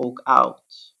want to speak out.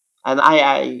 And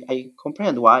I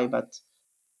comprehend why, but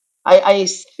I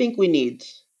think we need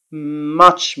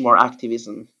much more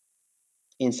activism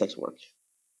in sex work.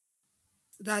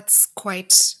 That's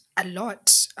quite a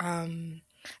lot. And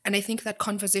I think that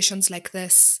conversations like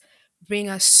this bring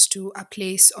us to a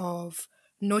place of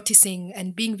noticing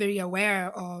and being very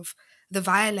aware of the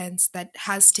violence that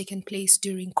has taken place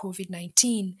during COVID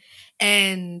 19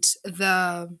 and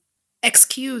the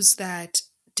excuse that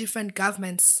different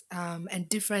governments and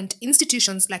different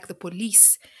institutions like the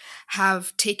police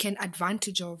have taken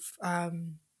advantage of.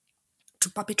 To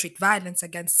perpetrate violence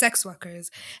against sex workers.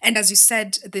 And as you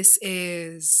said, this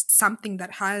is something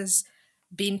that has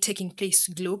been taking place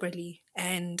globally.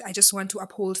 And I just want to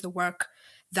uphold the work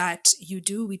that you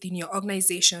do within your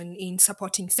organization in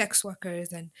supporting sex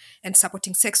workers and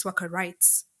supporting sex worker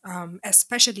rights,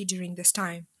 especially during this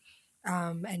time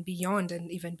and beyond and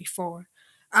even before.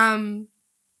 Um,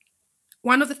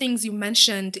 One of the things you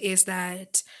mentioned is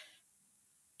that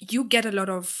you get a lot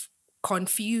of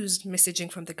confused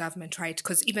messaging from the government, right?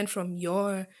 Because even from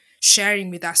your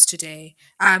sharing with us today,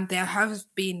 there have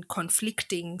been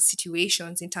conflicting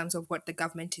situations in terms of what the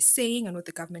government is saying and what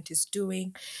the government is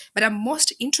doing. But I'm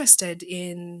most interested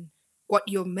in what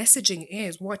your messaging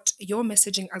is, what your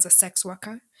messaging as a sex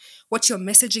worker, what your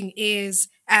messaging is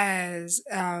as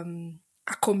a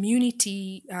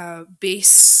community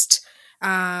based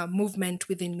movement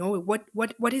within Norway.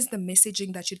 What is the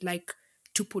messaging that you'd like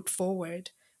to put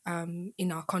forward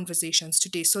in our conversations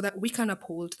today so that we can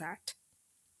uphold that?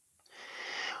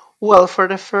 Well, for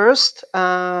the first,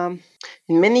 in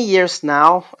many years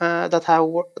now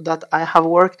that I have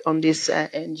worked on this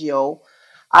NGO,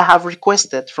 I have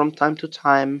requested from time to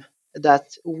time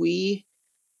that we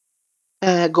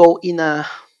go in a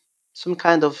some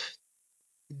kind of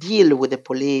deal with the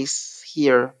police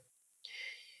here,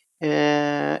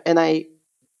 and I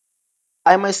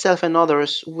myself and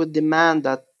others would demand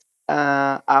that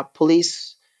a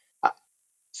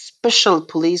special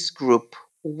police group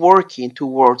working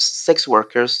towards sex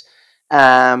workers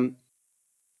um,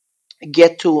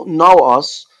 get to know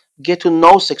us, get to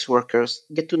know sex workers,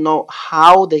 get to know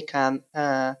how they can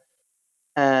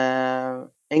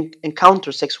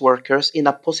encounter sex workers in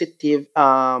a positive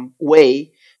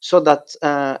way so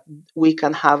that we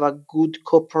can have a good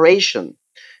cooperation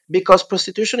because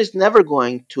prostitution is never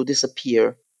going to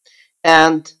disappear.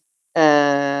 And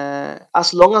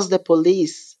as long as the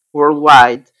police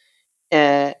worldwide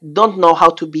don't know how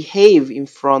to behave in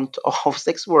front of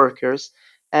sex workers,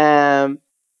 um,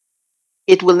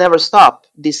 it will never stop.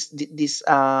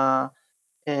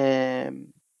 Um,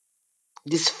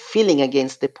 this feeling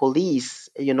against the police,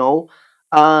 and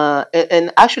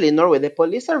actually in Norway the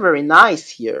police are very nice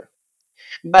here,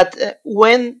 but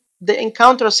when they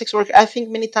encounter a sex worker, I think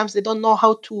many times they don't know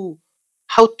how to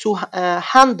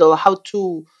handle, how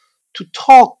to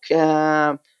talk,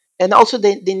 and also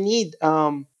they need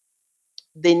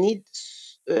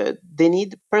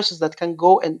persons that can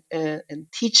go and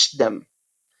teach them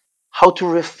how to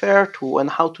refer to and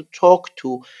how to talk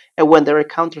to when they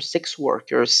encounter sex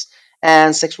workers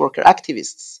and sex worker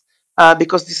activists.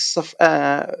 Because this is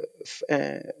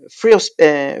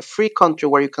free country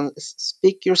where you can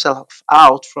speak yourself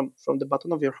out from the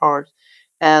bottom of your heart,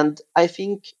 and I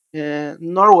think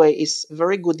Norway is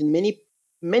very good in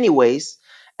many ways,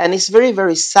 and it's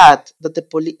very sad that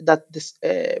that this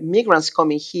migrants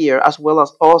coming here as well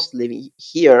as us living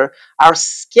here are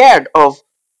scared of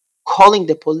calling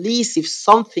the police if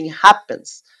something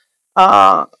happens.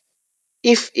 Uh,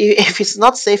 if it's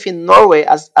not safe in Norway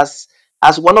as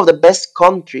one of the best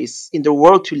countries in the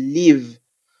world to live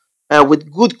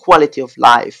with good quality of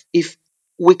life, if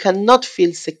we cannot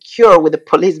feel secure with the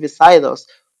police beside us,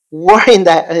 where in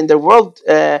the world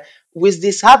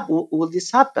will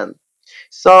this happen?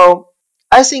 So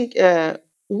I think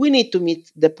we need to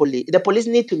meet the police. The police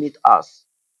need to meet us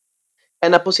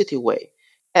in a positive way,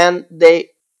 and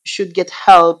they should get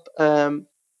help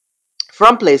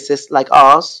from places like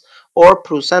us or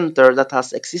Pro Center that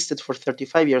has existed for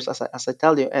 35 years, as I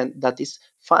tell you, and that is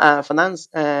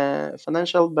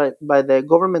financial by the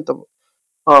government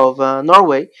of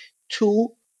Norway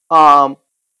to um,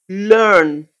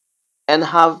 learn and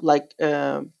have like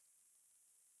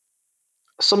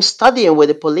some studying with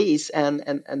the police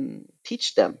and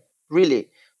teach them really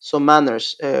some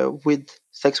manners with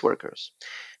sex workers.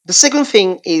 The second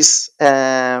thing is,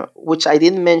 which I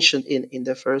didn't mention in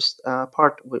the first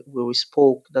part where we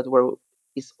spoke, that were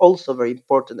is also very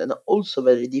important and also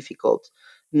very difficult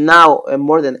now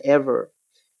more than ever,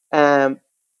 um,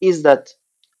 is that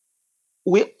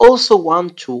we also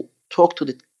want to talk to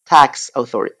the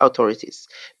authorities,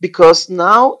 because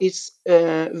now it's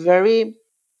very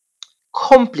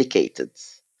complicated,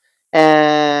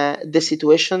 the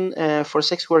situation for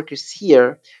sex workers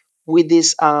here with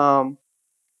this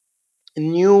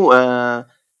new uh,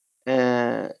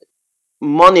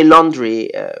 money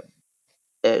laundry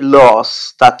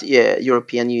laws that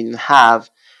European Union have,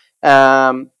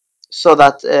 um, so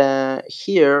that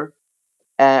here,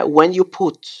 when you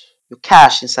put your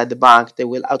cash inside the bank, they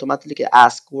will automatically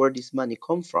ask where this money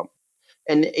come from.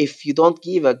 And if you don't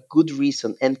give a good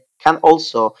reason and can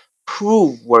also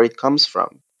prove where it comes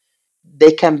from,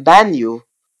 they can ban you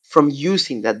from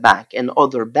using that bank and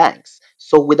other banks.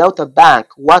 So without a bank,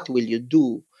 what will you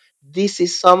do? This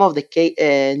is some of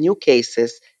the new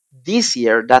cases this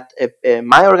year that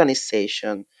my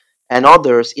organization and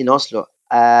others in Oslo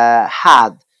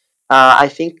had. I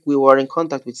think we were in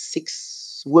contact with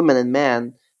 6 women and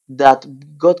men that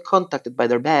got contacted by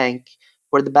their bank,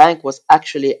 where the bank was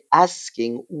actually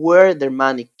asking where their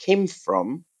money came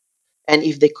from, and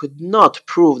if they could not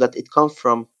prove that it comes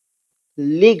from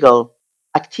legal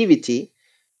activity,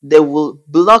 they will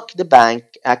block the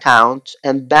bank account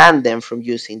and ban them from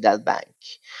using that bank.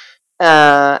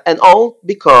 And all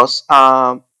because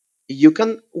you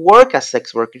can work as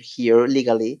sex worker here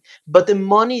legally, but the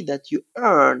money that you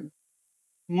earn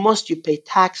must you pay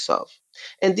tax of.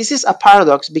 And this is a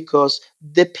paradox because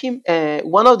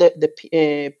one of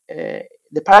the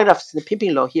paragraphs in the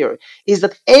pimping law here is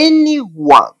that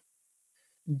anyone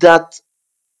that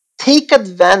take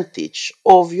advantage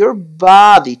of your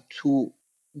body to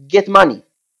get money,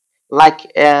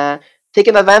 like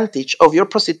taking advantage of your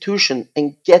prostitution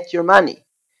and get your money,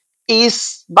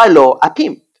 is by law a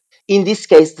pimp. In this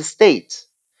case, the state.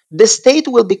 The state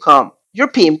will become your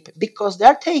pimp because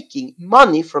they're taking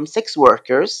money from sex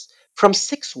workers, from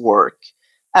sex work,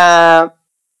 uh,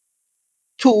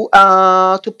 to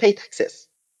pay taxes,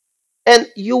 and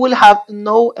you will have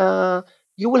no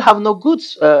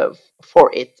goods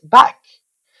for it back.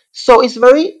 So it's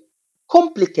very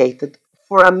complicated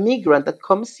for a migrant that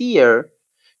comes here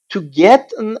to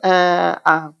get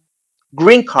a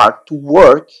green card to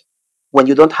work when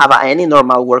you don't have any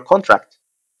normal work contract,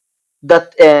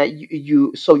 that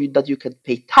that you can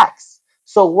pay tax.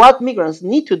 So what migrants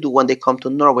need to do when they come to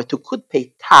Norway to could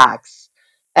pay tax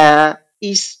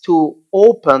is to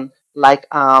open like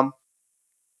a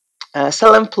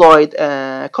self-employed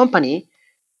company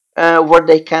where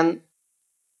they can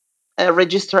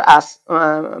register as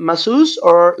masseuse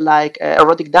or like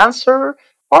erotic dancer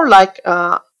or like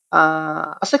a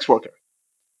sex worker.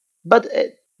 But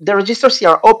the registers here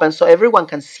are open, so everyone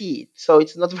can see it. So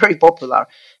it's not very popular,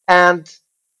 and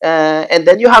and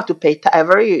then you have to pay a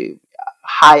very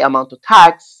high amount of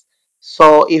tax.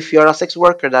 So if you're a sex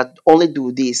worker that only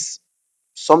do this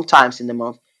sometimes in the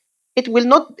month, it will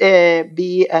not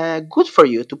be good for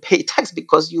you to pay tax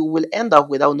because you will end up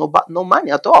without no money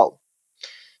at all.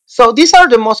 So these are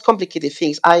the most complicated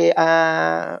things.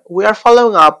 I We are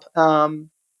following up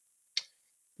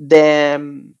the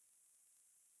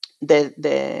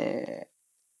the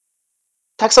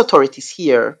tax authorities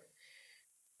here,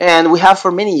 and we have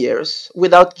for many years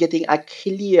without getting a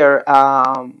clear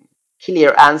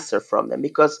answer from them,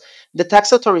 because the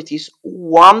tax authorities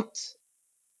want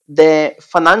the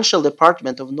financial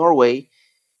department of Norway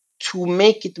to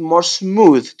make it more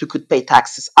smooth to could pay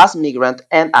taxes as migrant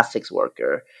and as sex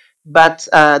worker. But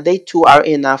they too are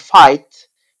in a fight,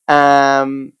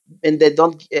 and they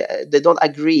don't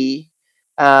agree.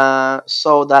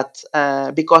 So that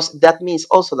because that means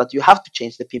also that you have to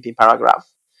change the PP paragraph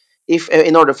if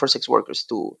in order for sex workers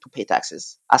to pay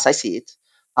taxes, as I see it,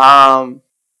 um,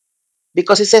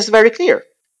 because it says very clear: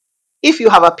 if you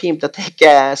have a pimp that take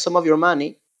some of your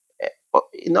money, or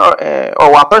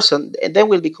a person, then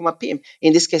will become a pimp.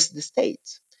 In this case, the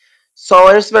state. So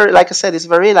it's very, like I said, it's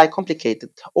very like complicated.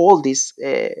 All this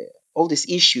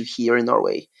issue here in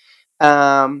Norway,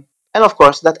 and of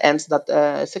course that ends that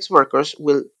sex workers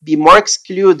will be more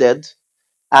excluded.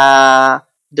 Uh,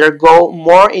 they go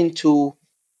more into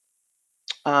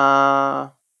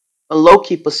a low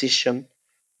key position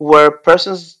where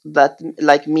persons that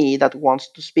like me that wants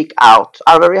to speak out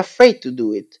are very afraid to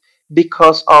do it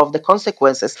because of the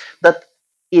consequences that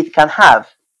it can have.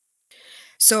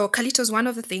 So, Kalitos, one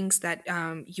of the things that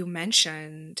you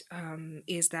mentioned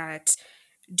is that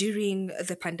during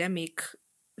the pandemic,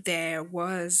 there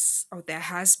was or there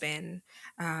has been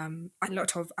a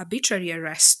lot of arbitrary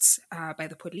arrests by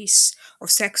the police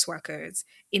of sex workers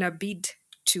in a bid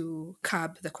to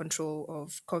curb the control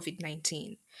of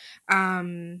COVID-19.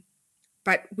 Um,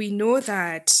 but we know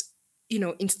that,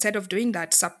 instead of doing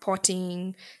that,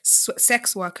 supporting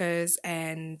sex workers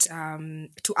and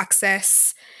to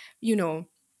access, you know,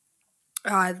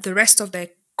 the rest of the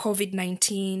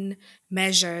COVID-19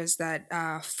 measures that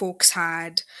folks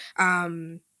had,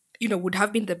 would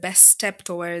have been the best step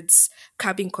towards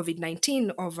curbing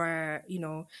COVID-19 over,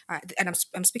 and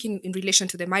I'm speaking in relation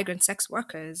to the migrant sex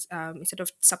workers, instead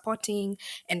of supporting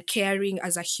and caring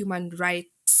as a human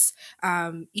rights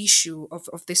issue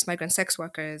of these migrant sex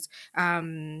workers.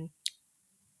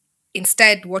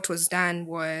 Instead, what was done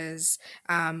was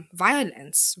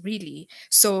violence, really.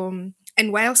 So,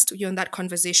 and whilst you're in that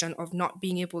conversation of not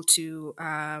being able to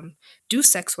do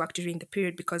sex work during the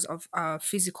period because of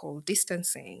physical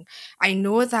distancing, I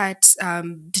know that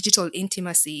digital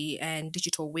intimacy and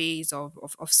digital ways of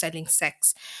selling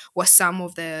sex was some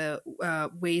of the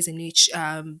ways in which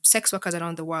sex workers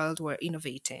around the world were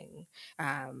innovating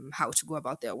how to go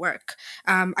about their work.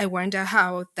 I wonder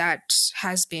how that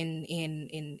has been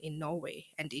in Norway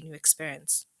and in your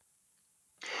experience.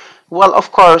 Well,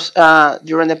 of course,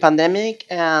 during the pandemic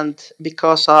and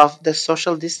because of the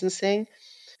social distancing,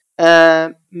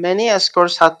 many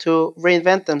escorts had to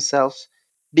reinvent themselves,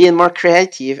 being more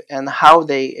creative and how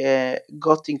they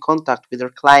got in contact with their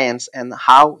clients and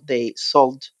how they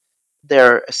sold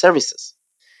their services.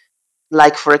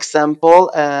 Like, for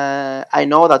example, I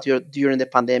know that during the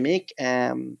pandemic,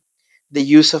 the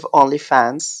use of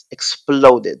OnlyFans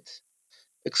exploded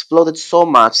so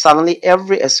much. Suddenly,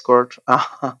 every escort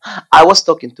I was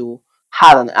talking to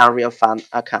had an Unreal Fan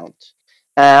account.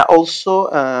 Also,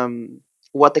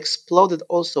 what exploded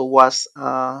also was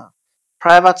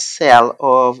private sale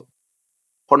of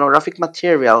pornographic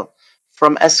material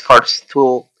from escorts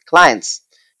to clients,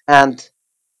 and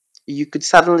you could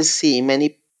suddenly see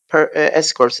many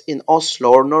escorts in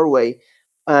Oslo or Norway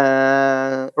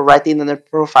writing in their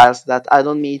profiles that I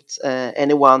don't meet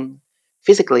anyone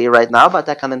physically right now, but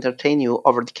I can entertain you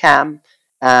over the cam,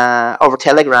 over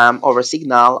Telegram, over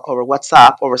Signal, over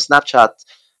WhatsApp, over Snapchat,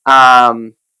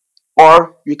 um,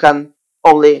 or you can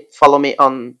only follow me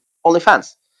on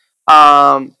OnlyFans.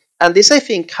 And this, I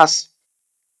think,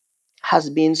 has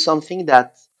been something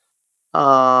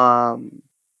um,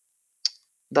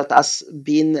 that has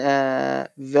been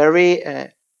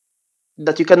very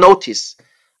that you can notice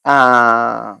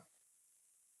uh,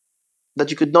 that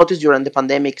you could notice during the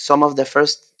pandemic. Some of the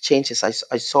first changes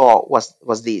I saw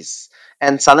was this,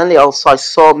 and suddenly also I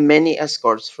saw many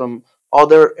escorts from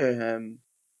other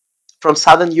from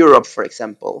Southern Europe, for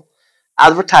example,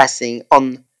 advertising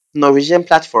on Norwegian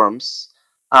platforms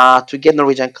to get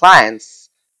Norwegian clients,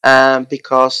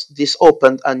 because this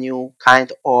opened a new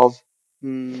kind of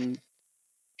um,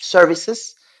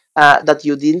 services that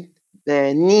you didn't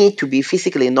need to be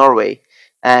physically in Norway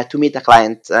to meet a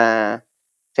client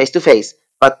face to face,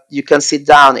 but you can sit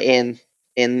down in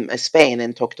Spain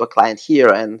and talk to a client here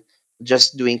and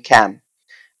just doing cam.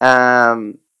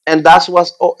 And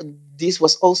this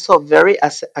was also very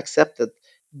accepted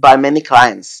by many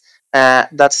clients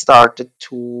that started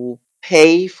to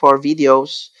pay for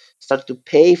videos, started to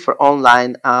pay for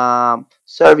online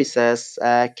services,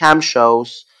 cam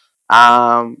shows,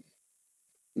 um,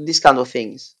 these kind of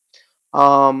things.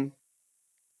 Um,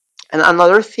 and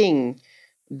another thing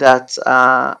that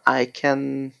I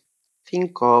can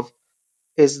think of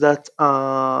is that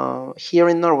here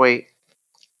in Norway,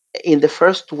 in the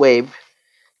first wave,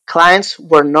 clients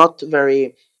were not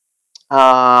very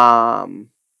um,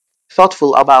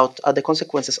 thoughtful about the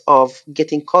consequences of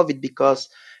getting COVID, because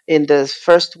in the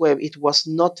first wave it was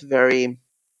not very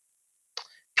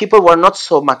people were not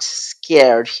so much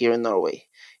scared here in Norway.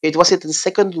 It was in the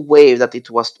second wave that it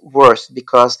was worse,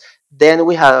 because then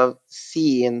we have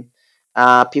seen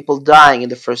people dying in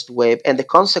the first wave, and the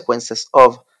consequences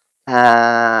of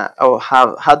or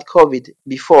have had COVID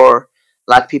before,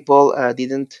 like people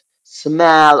didn't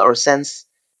smell or sense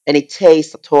any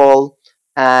taste at all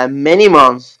many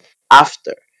months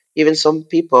after. Even some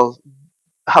people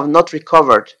have not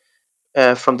recovered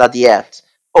from that yet.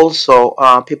 Also,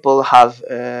 people have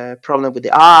problem with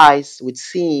the eyes, with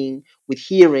seeing, with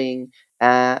hearing,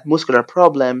 muscular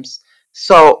problems.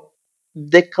 So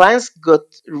the clients got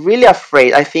really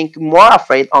afraid. I think more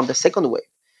afraid on the second wave,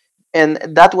 and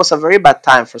that was a very bad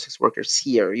time for sex workers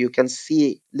here. You can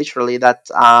see literally that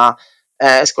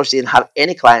escorts didn't have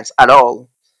any clients at all.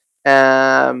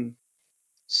 Um,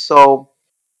 so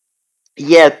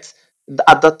yet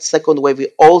at that second wave, we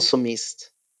also missed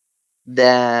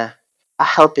the a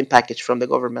helping package from the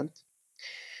government.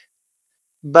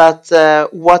 But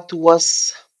what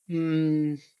was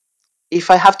mm, if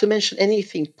I have to mention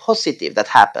anything positive that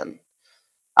happened,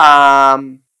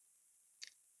 um,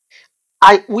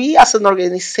 we as an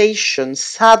organization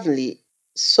suddenly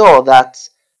saw that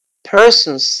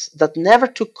persons that never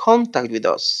took contact with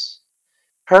us,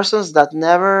 persons that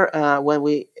never, when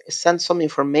we sent some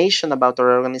information about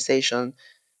our organization,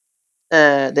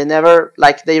 they never,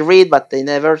 like, they read but they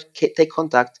never take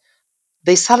contact.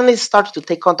 They suddenly started to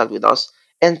take contact with us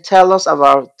and tell us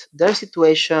about their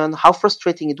situation, how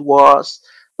frustrating it was.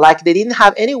 Like, they didn't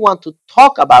have anyone to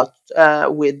talk about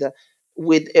with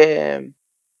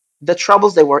the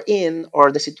troubles they were in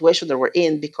or the situation they were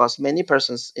in, because many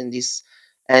persons in this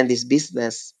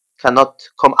business cannot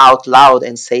come out loud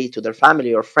and say to their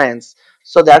family or friends,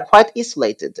 so they are quite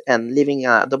isolated and living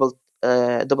a double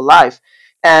life.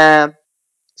 Uh,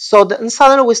 so then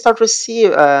suddenly we start to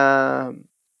receive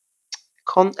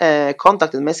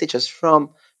contacted messages from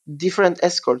different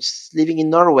escorts living in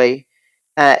Norway,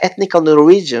 ethnical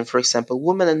Norwegian, for example,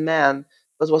 women and men,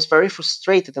 that was very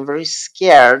frustrated and very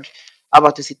scared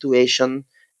about the situation,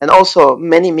 and also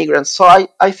many migrants. So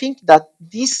I think that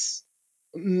this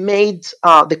made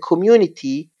the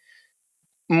community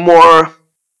more,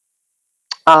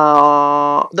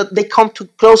 that they come to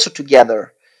closer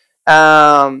together.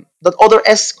 That other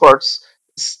escorts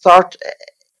start,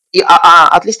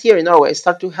 at least here in Norway,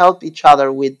 start to help each other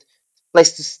with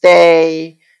place to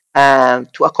stay,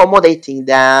 to accommodating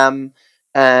them,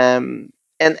 and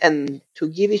to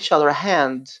give each other a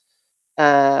hand.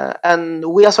 And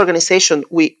we as organization,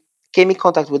 we came in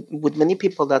contact with many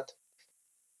people that,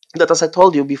 as I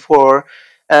told you before,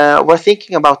 were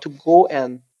thinking about to go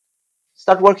and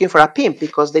start working for a pimp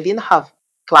because they didn't have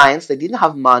clients, they didn't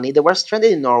have money, they were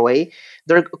stranded in Norway,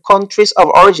 their countries of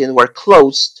origin were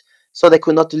closed, so they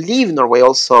could not leave Norway.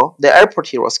 Also, the airport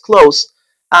here was closed,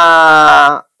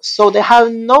 so they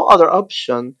have no other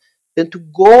option than to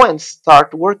go and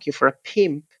start working for a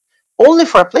pimp, only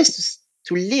for a place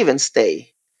to live and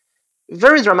stay.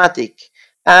 Very dramatic.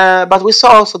 But we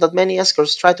saw also that many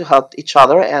escorts try to help each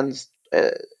other and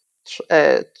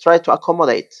try to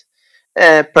accommodate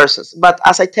persons. But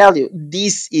as I tell you,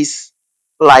 this is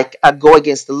like a go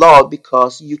against the law,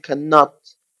 because you cannot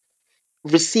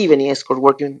receive any escort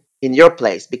working in your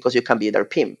place because you can be their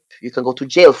pimp. You can go to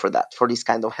jail for that, for this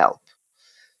kind of help.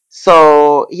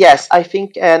 So yes, I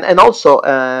think, and also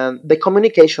the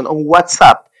communication on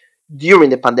WhatsApp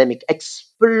during the pandemic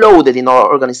exploded in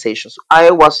our organizations. I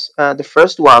was the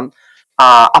first one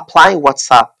applying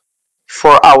WhatsApp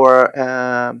for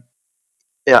our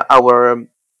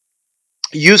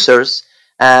users.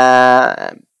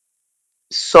 Uh,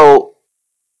 so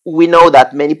we know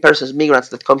that many persons, migrants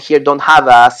that come here, don't have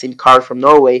a SIM card from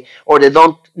Norway, or they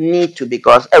don't need to,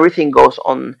 because everything goes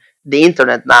on the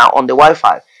internet now, on the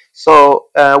Wi-Fi. So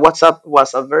WhatsApp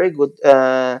was a very good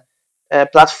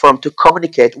platform to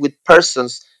communicate with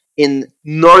persons in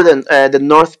the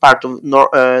north part of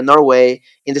Norway,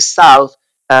 in the south,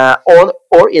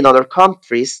 or in other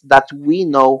countries that we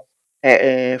know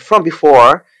from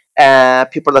before,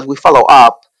 people that we follow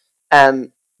up,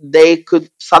 and they could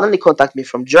suddenly contact me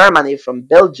from Germany, from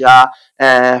Belgium,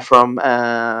 from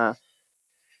South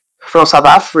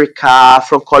Africa,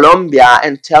 from Colombia,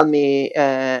 and tell me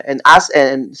and ask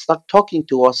and start talking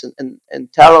to us, and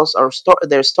tell us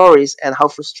their stories, and how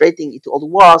frustrating it all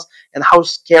was, and how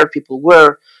scared people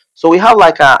were. So we have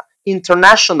like a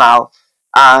international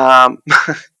um,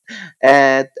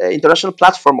 international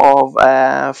platform of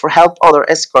for help other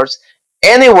escorts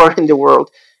anywhere in the world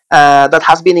that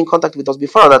has been in contact with us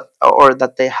before, that or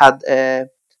that they had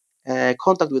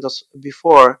contact with us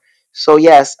before. So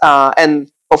yes,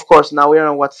 and of course now we're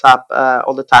on WhatsApp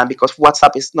all the time, because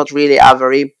WhatsApp is not really a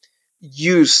very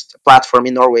used platform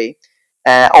in Norway,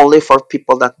 only for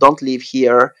people that don't live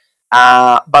here.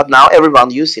 But now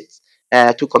everyone uses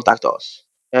it to contact us.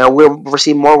 We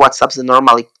receive more WhatsApps than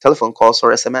normally telephone calls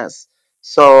or SMS.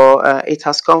 So it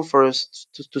has come for us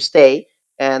to stay,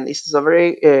 and this is a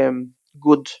very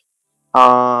good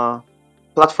uh,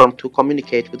 platform to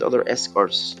communicate with other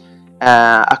escorts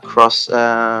across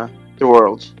the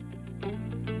world.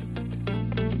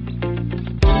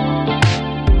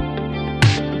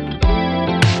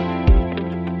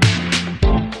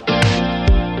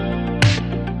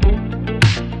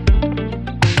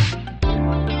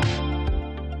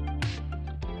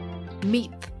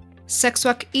 Myth: sex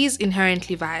work is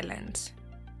inherently violent.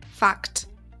 Fact: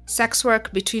 sex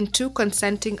work between two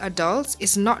consenting adults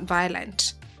is not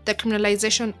violent. The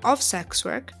criminalization of sex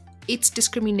work, its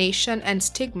discrimination and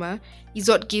stigma, is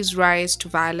what gives rise to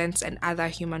violence and other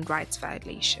human rights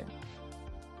violations.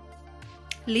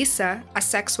 Lisa, a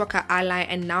sex worker ally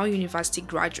and now university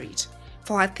graduate,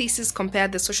 For her thesis,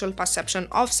 compared the social perception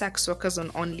of sex workers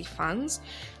on OnlyFans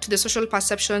to the social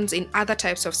perceptions in other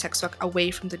types of sex work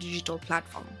away from the digital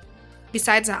platform.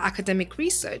 Besides her academic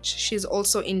research, she's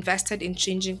also invested in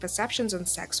changing perceptions on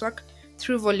sex work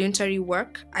through voluntary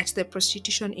work at the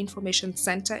Prostitution Information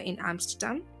Center in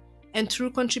Amsterdam and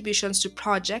through contributions to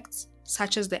projects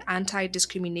such as the Anti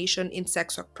Discrimination in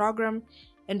Sex Work program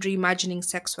and Reimagining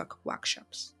Sex Work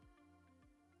workshops.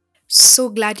 So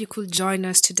glad you could join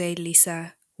us today,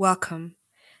 Lisa. Welcome.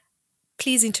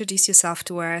 Please introduce yourself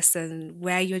to us and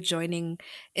where you're joining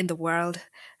in the world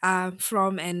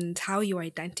from and how you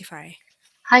identify.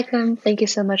 Hi, Kim. Thank you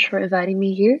so much for inviting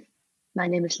me here. My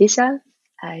name is Lisa.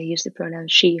 I use the pronoun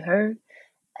she, her,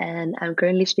 and I'm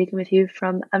currently speaking with you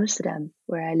from Amsterdam,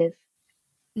 where I live.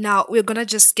 Now, we're going to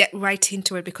just get right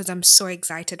into it because I'm so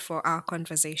excited for our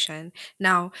conversation.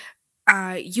 Now,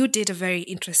 you did a very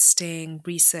interesting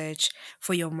research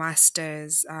for your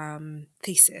master's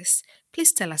thesis.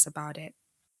 Please tell us about it.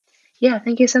 Yeah,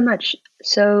 thank you so much.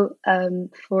 So,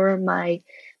 for my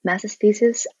master's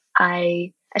thesis, for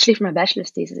my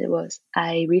bachelor's thesis,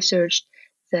 I researched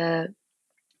the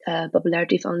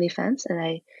popularity of OnlyFans and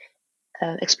I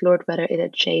explored whether it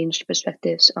had changed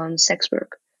perspectives on sex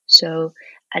work. So,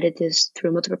 I did this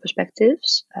through multiple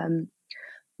perspectives.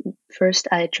 First,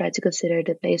 I tried to consider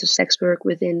the place of sex work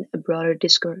within a broader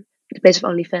discourse, the place of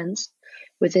OnlyFans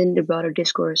within the broader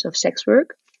discourse of sex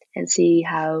work, and see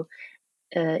how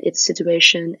its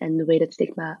situation and the way that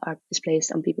stigma is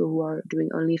placed on people who are doing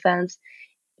OnlyFans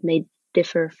may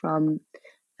differ from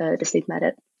the stigma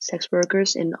that sex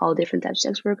workers and all different types of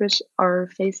sex workers are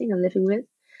facing and living with.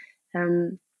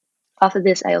 Um, After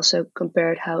this, I also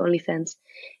compared how OnlyFans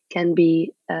can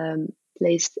be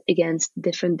placed against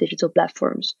different digital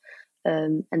platforms.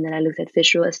 And then I looked at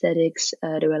visual aesthetics,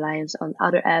 the reliance on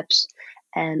other apps,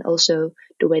 and also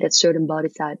the way that certain body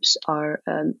types are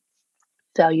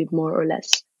valued more or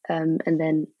less. And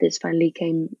then this finally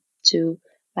came to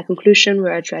my conclusion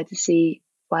where I tried to see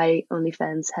why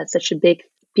OnlyFans had such a big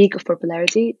peak of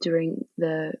popularity during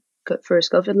the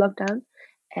first COVID lockdown.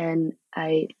 And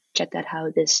I checked out how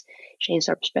this changed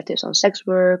our perspectives on sex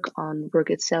work, on work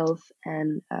itself,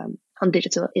 and on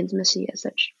digital intimacy as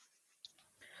such.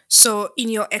 So, in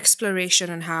your exploration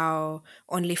on how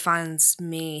OnlyFans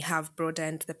may have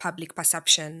broadened the public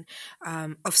perception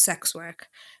of sex work,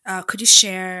 could you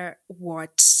share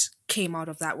what came out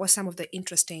of that? What some of the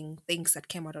interesting things that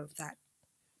came out of that?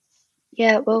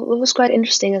 Yeah, well, what was quite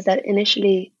interesting is that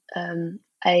initially,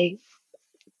 I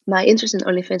my interest in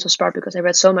OnlyFans was sparked because I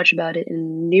read so much about it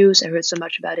in news. I heard so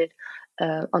much about it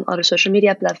on other social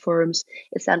media platforms.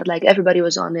 It sounded like everybody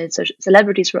was on it. So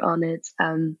celebrities were on it.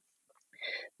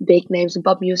 Big names in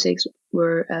pop music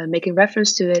were making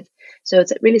reference to it. So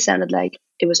it really sounded like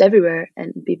it was everywhere,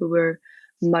 and people were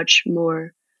much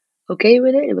more okay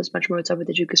with it. It was much more a topic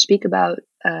that you could speak about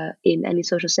in any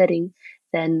social setting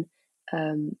than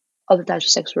um, other types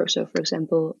of sex work. So, for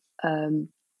example,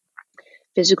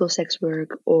 physical sex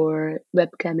work or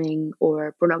webcamming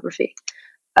or pornography.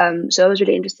 So I was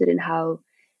really interested in how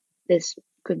this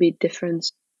could be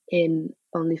different in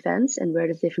OnlyFans and where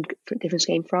the difference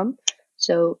came from.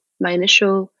 So my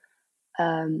initial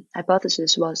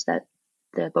hypothesis was that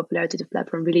the popularity of the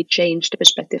platform really changed the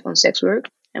perspective on sex work.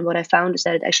 And what I found is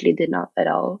that it actually did not at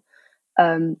all.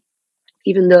 Um,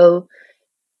 Even though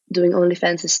doing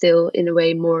OnlyFans is still in a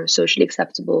way more socially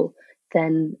acceptable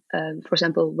than, for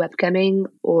example, webcamming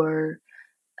or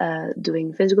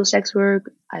doing physical sex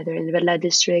work, either in the red light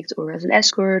district or as an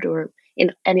escort or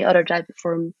in any other type of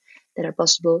form that are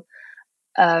possible.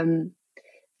 Um,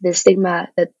 the stigma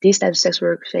that these types of sex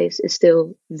work face is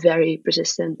still very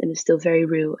persistent and is still very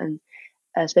real. And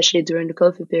especially during the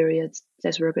COVID period,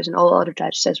 sex workers and all other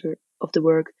types of sex work of the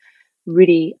work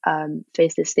really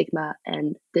face this stigma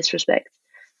and disrespect.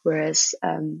 Whereas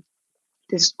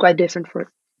this is quite different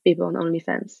for people on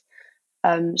OnlyFans.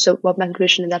 So what my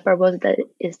conclusion in that part was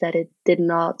that it did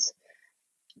not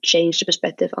change the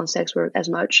perspective on sex work as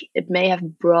much. It may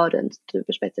have broadened the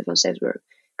perspective on sex work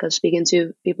because speaking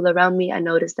to people around me, I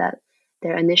noticed that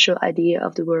their initial idea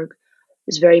of the work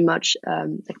is very much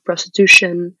like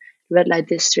prostitution, red light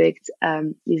district,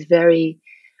 these very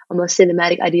almost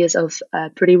cinematic ideas of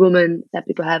pretty woman that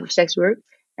people have of sex work.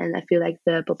 And I feel like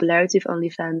the popularity of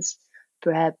OnlyFans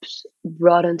perhaps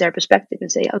broadened their perspective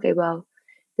and say, okay, well,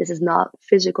 this is not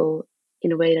physical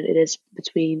in a way that it is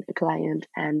between a client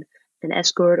and an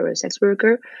escort or a sex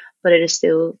worker, but it is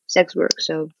still sex work.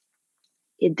 So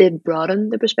it did broaden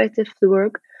the perspective of the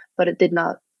work, but it did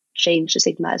not change the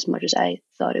stigma as much as I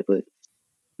thought it would.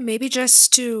 Maybe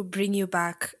just to bring you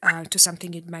back to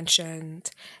something you'd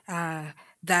mentioned, uh,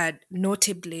 that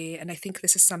notably, and I think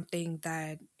this is something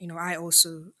that I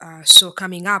also saw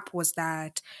coming up, was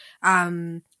that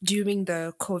during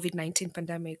the COVID-19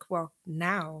 pandemic, well,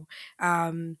 now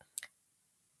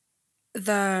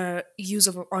the use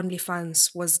of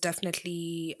OnlyFans was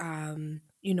definitely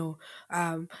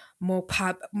more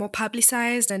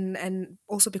publicized, and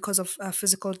also because of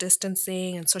physical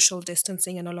distancing and social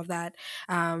distancing and all of that.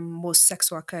 Most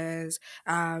sex workers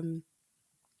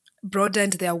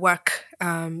broadened their work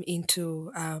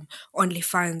into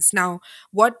OnlyFans. Now,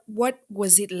 what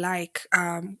was it like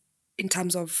in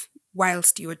terms of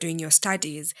whilst you were doing your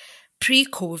studies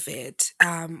pre-COVID?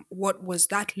 What was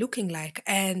that looking like?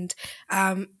 And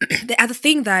the other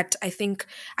thing that I think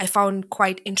I found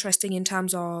quite interesting in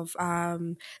terms of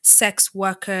sex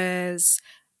workers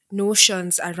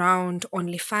notions around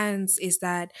OnlyFans is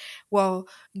that, well,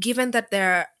 given that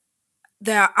there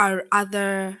are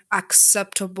other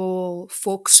acceptable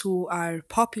folks who are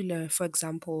popular, for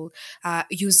example,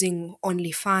 using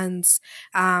OnlyFans,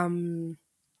 and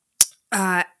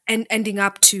ending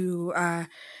up to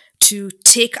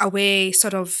take away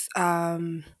sort of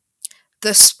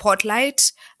the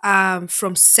spotlight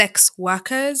from sex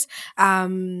workers.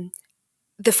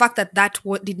 The fact that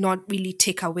did not really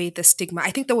take away the stigma. I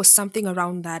think there was something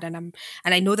around that, and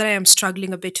I know that I am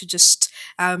struggling a bit to just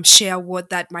share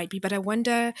what that might be. But I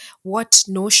wonder what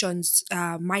notions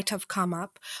might have come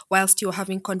up whilst you're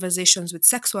having conversations with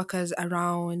sex workers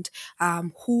around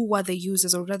who were the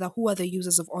users, or rather, who are the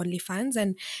users of OnlyFans,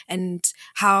 and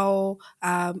how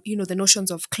the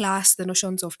notions of class, the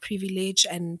notions of privilege,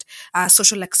 and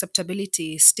social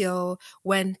acceptability still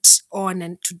went on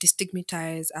and to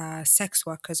destigmatize sex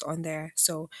workers on there.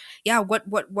 So yeah, what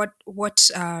are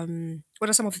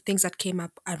some of the things that came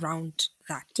up around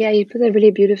that? Yeah, you put it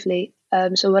really beautifully.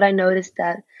 So what I noticed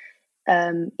that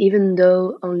even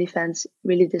though OnlyFans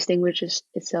really distinguishes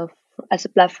itself as a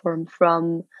platform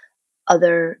from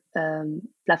other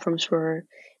platforms for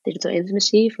digital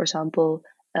intimacy, for example,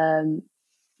 um,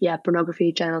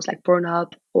 pornography channels like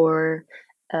Pornhub or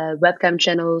webcam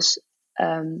channels,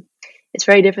 um, it's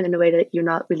very different in the way that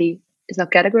it's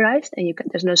not categorized, and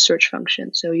there's no search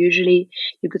function. So usually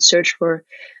you could search for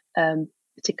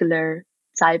particular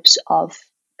types of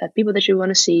people that you want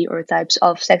to see, or types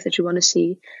of sex that you want to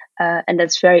see, and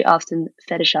that's very often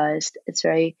fetishized. It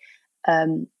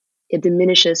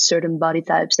diminishes certain body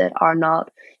types that are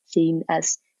not seen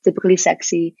as typically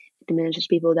sexy. It diminishes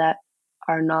people that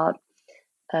are not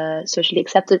socially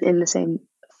accepted in the same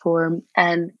form.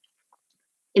 And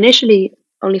initially,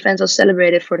 OnlyFans was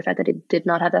celebrated for the fact that it did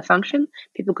not have that function.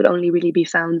 People could only really be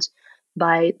found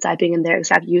by typing in their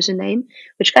exact username,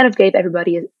 which kind of gave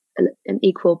everybody an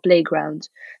equal playground.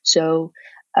 So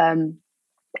an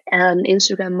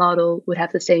Instagram model would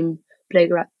have the same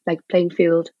playing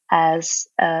field as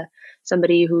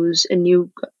somebody who's a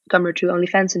newcomer to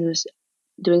OnlyFans and who's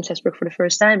doing sex work for the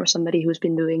first time, or somebody who's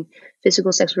been doing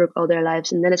physical sex work all their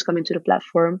lives and then is coming to the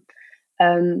platform.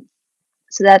 So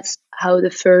that's how the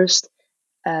first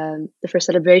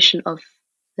celebration of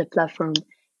the platform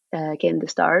came to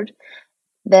start.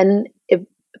 Then it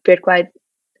appeared quite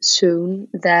soon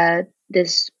that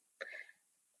this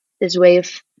way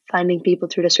of finding people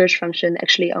through the search function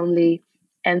actually only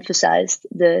emphasized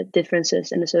the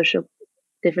differences and the social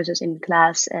differences in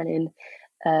class and in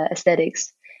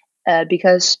aesthetics,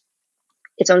 because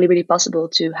it's only really possible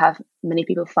to have many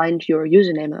people find your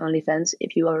username on OnlyFans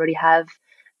if you already have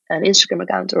an Instagram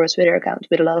account or a Twitter account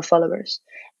with a lot of followers.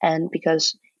 And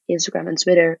because Instagram and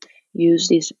Twitter use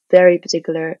these very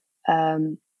particular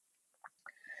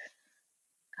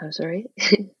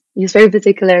these very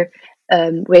particular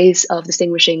ways of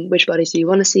distinguishing which bodies do you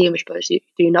want to see and which bodies do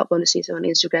you not want to see. So on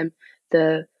Instagram,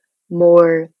 the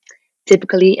more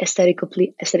typically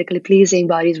aesthetically pleasing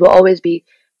bodies will always be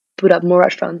put up more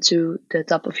upfront to the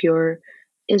top of your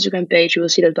Instagram page. You will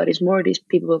see those bodies more. These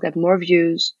people will get more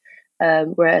views,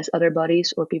 whereas other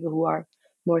bodies or people who are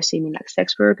more seeming like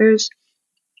sex workers,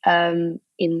 in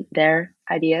their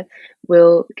idea,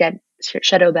 will get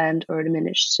shadow banned or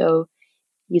diminished. So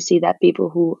you see that people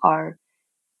who are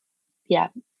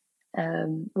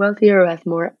wealthier or have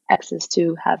more access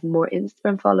to have more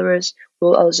Instagram followers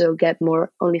will also get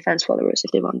more OnlyFans followers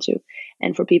if they want to.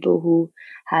 And for people who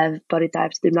have body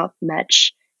types that do not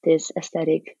match this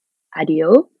aesthetic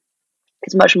ideal,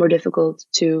 it's much more difficult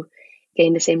to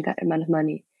gain the same amount of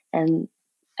money. And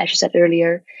as you said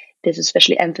earlier, this is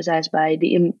especially emphasized by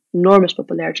the enormous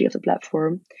popularity of the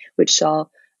platform, which saw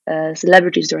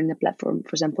celebrities joining the platform,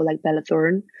 for example, like Bella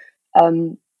Thorne.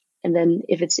 And then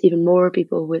if it's even more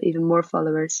people with even more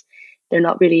followers, they're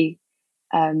not really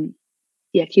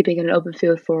keeping it an open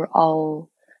field for all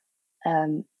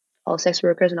um, all sex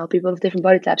workers and all people of different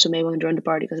body types who may want to join the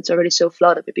party, because it's already so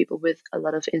flooded with people with a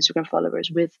lot of Instagram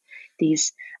followers with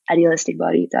these idealistic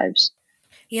body types.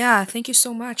 Yeah, thank you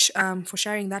so much for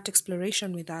sharing that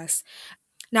exploration with us.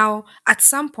 Now, at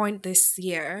some point this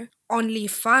year,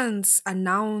 OnlyFans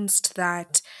announced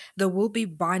that they will be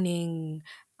banning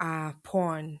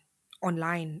porn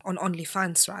online, on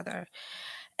OnlyFans rather.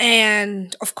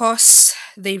 And of course,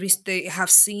 they have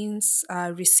since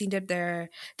rescinded their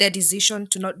decision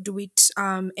to not do it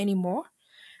anymore.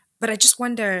 But I just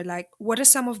wonder, like, what are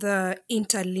some of the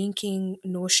interlinking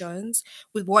notions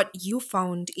with what you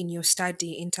found in your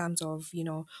study in terms of,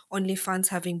 OnlyFans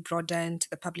having broadened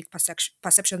the public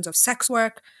perceptions of sex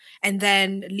work, and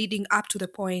then leading up to the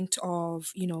point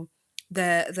of,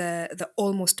 the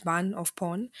almost ban of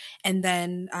porn, and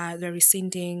then the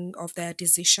rescinding of their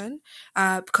decision.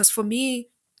 Because for me,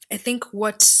 I think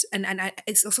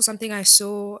it's also something I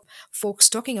saw folks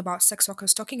talking about, sex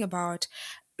workers talking about,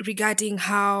 regarding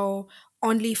how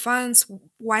OnlyFans,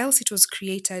 whilst it was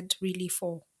created really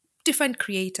for different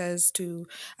creators to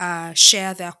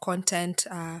share their content,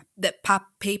 the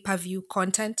pay-per-view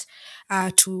content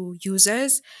to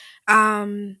users,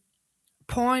 um,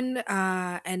 porn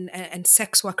and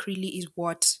sex work really is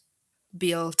what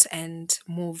built and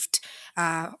moved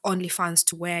OnlyFans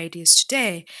to where it is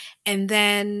today. And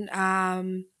then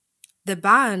the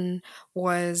ban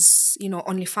was,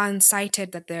 OnlyFans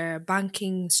cited that their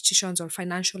banking institutions or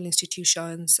financial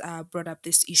institutions brought up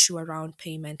this issue around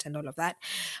payment and all of that.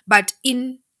 But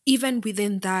in even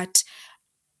within that,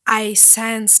 I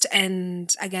sensed,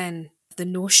 and again, the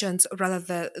notions, rather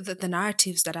the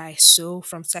narratives that I saw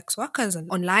from sex workers and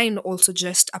online also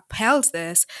just upheld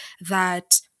this,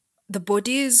 that the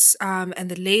bodies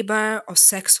and the labor of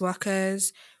sex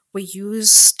workers were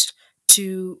used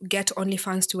to get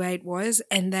OnlyFans to where it was,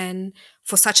 and then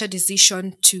for such a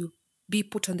decision to be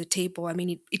put on the table. I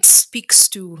mean, it speaks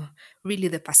to really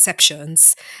the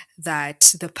perceptions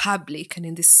that the public, and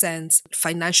in this sense,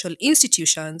 financial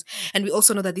institutions, and we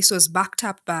also know that this was backed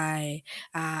up by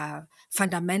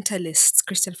fundamentalists,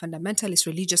 Christian fundamentalists,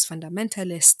 religious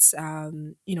fundamentalists,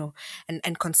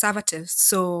 and conservatives.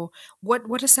 So,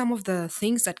 what are some of the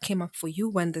things that came up for you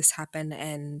when this happened?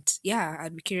 And yeah,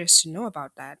 I'd be curious to know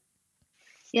about that.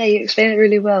 Yeah, you explained it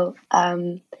really well.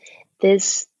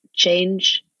 This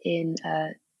change in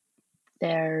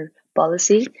their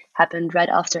policy happened right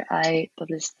after I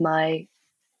published my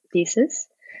thesis,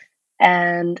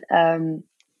 and it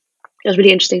was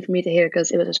really interesting for me to hear,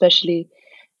 because it was especially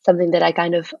something that I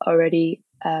kind of already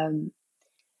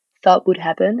thought would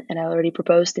happen, and I already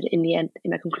proposed it in the end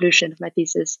in my conclusion of my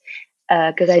thesis,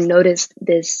 because I noticed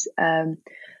this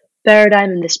paradigm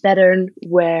and this pattern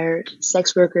where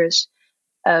sex workers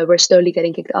were slowly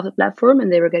getting kicked off the platform,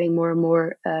 and they were getting more and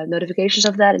more notifications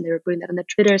of that, and they were putting that on their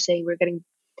Twitter saying we're getting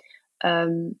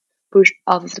um, pushed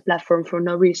off of the platform for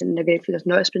no reason. They gave us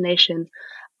no explanation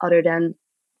other than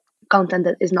content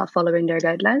that is not following their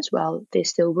guidelines. Well, they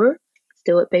still were,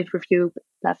 still a pay-per-view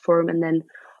platform, and then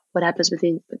what happens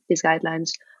within these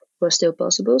guidelines was still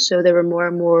possible. So there were more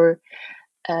and more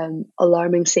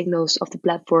alarming signals of the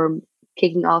platform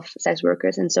kicking off sex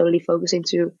workers and solely focusing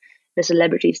to the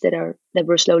celebrities that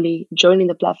were slowly joining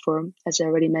the platform, as I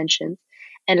already mentioned.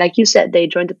 And like you said, they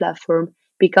joined the platform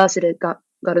because it had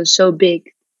gotten so big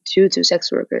due to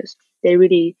sex workers. They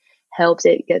really helped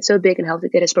it get so big and helped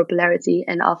it get its popularity.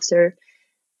 And after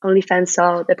OnlyFans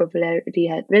saw that popularity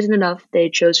had risen enough, they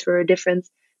chose for a different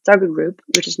target group,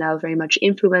 which is now very much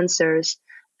influencers,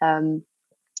 um,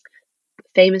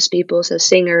 famous people, so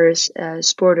singers,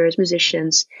 sporters,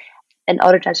 musicians, and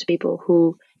other types of people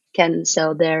who can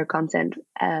sell their content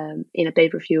in a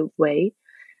pay-per-view way.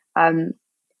 Um,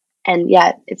 and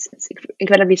yeah, it's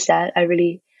incredibly sad. I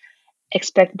really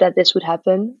expected that this would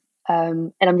happen,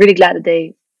 and I'm really glad that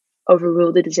they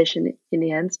overruled the decision in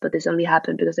the end. But this only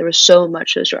happened because there was so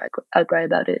much social outcry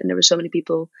about it, and there were so many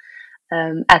people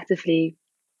actively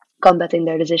combating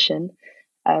their decision.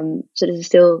 So this is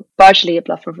still partially a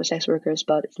platform for sex workers,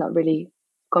 but it's not really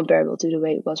comparable to the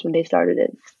way it was when they started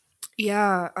it.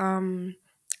 Yeah,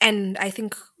 and I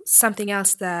think something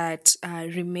else that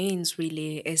remains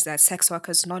really is that sex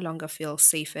workers no longer feel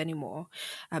safe anymore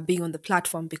being on the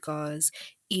platform, because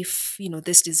if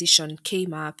this decision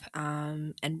came up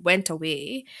and went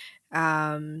away,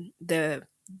 there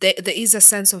is a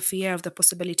sense of fear of the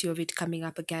possibility of it coming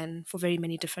up again for very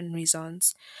many different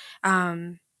reasons.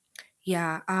 Um,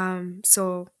 yeah,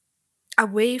 so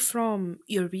away from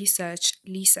your research,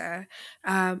 Lisa,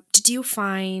 did you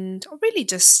find, or really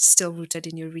just still rooted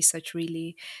in your research,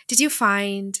 really, did you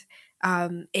find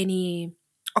any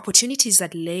opportunities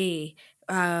that lay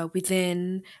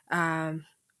within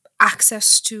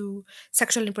access to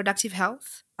sexual and reproductive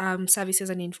health services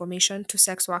and information to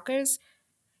sex workers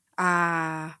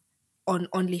on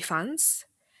OnlyFans.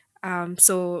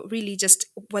 So really, just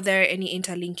were there any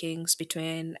interlinkings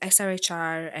between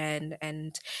SRHR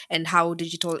and how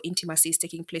digital intimacy is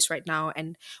taking place right now,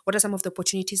 and what are some of the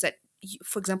opportunities that,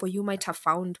 for example, you might have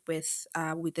found with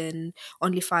within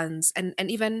OnlyFans,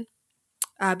 and even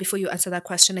before you answer that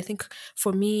question, I think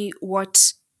for me,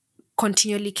 what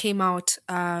continually came out,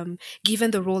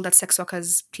 given the role that sex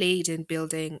workers played in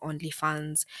building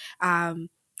OnlyFans.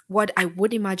 What I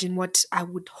would imagine, what I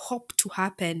would hope to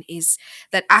happen is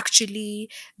that actually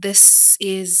this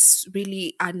is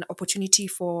really an opportunity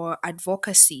for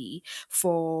advocacy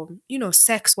for,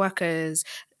 sex workers.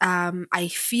 I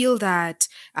feel that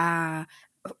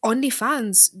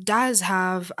OnlyFans does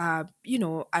have, a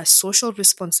social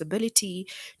responsibility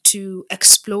to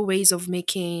explore ways of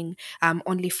making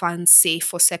OnlyFans safe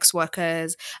for sex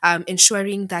workers,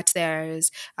 ensuring that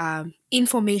there's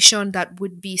information that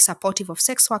would be supportive of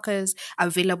sex workers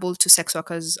available to sex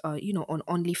workers, on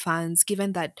OnlyFans.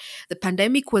 Given that the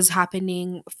pandemic was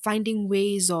happening, finding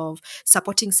ways of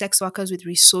supporting sex workers with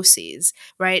resources,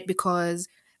 right? Because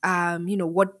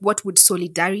what would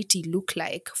solidarity look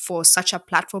like for such a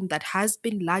platform that has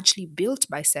been largely built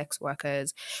by sex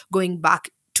workers, going back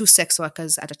to sex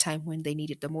workers at a time when they need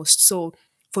it the most. So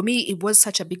for me, it was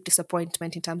such a big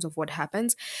disappointment in terms of what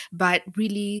happens. But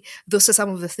really, those are some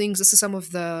of the things. This is some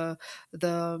of the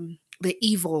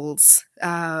evils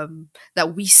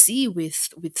that we see with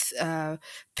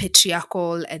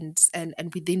patriarchal and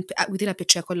within a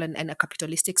patriarchal and a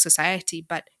capitalistic society.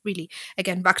 But really,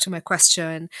 again, back to my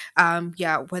question,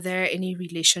 yeah, were there any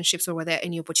relationships or were there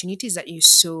any opportunities that you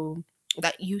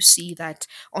see that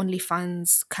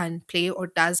OnlyFans can play or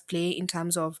does play in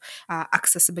terms of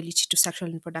accessibility to sexual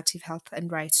and reproductive health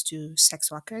and rights to sex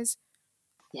workers?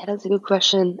 Yeah, that's a good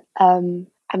question. I'm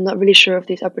not really sure if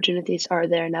these opportunities are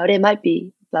there now. They might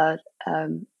be, but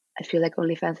I feel like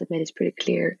OnlyFans have made it pretty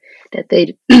clear that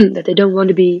they that they don't want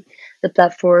to be the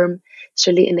platform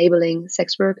solely enabling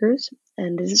sex workers,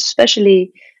 and this is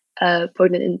especially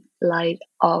pointed in light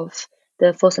of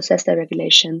the false assessment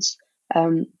regulations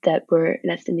that were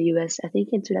enacted in the US, I think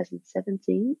in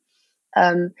 2017,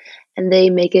 and they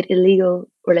make it illegal,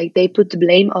 or like they put the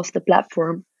blame of the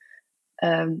platform,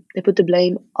 they put the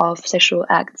blame of sexual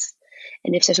acts,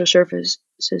 and if sexual services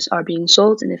are being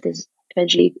sold, and if this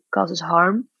eventually causes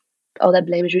harm, all that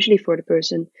blame is usually for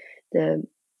the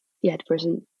the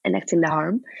person enacting the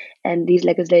harm, and these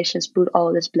legislations put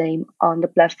all this blame on the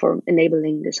platform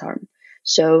enabling this harm.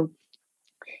 So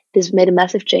this made a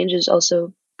massive change. Is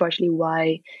also partially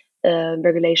why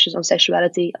regulations on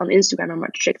sexuality on Instagram are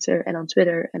much stricter, and on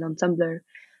Twitter and on Tumblr.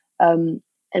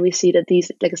 And we see that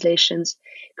these legislations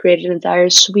created an entire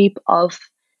sweep of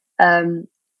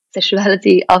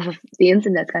sexuality off of the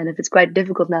internet. Kind of, it's quite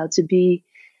difficult now to be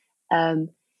um,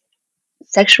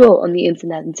 sexual on the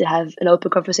internet and to have an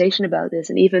open conversation about this,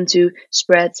 and even to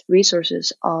spread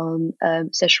resources on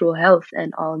sexual health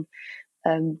and on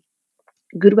um,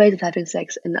 good ways of having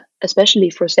sex, and especially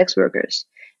for sex workers.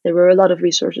 There were a lot of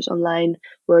resources online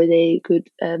where they could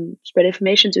spread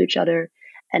information to each other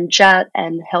and chat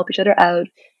and help each other out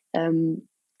um,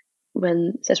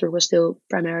 when sex work was still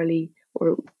primarily,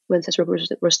 or when sex workers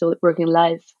were still working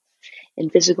live in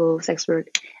physical sex work.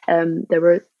 There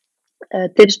were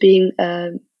tips being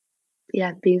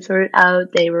sorted out.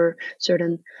 There were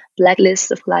certain blacklists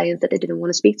of clients that they didn't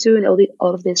want to speak to, and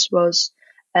all of this was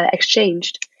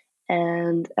exchanged,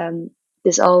 and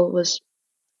this all was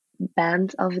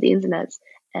banned off the internet.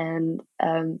 And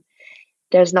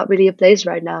there's not really a place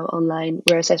right now online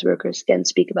where sex workers can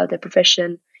speak about their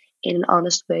profession in an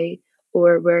honest way,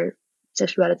 or where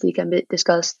sexuality can be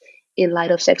discussed in light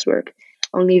of sex work.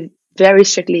 Only very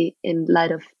strictly in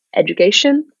light of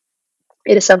education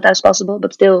it is sometimes possible,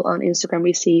 but still on Instagram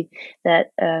we see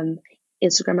that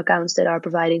Instagram accounts that are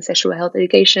providing sexual health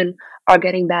education are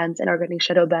getting banned and are getting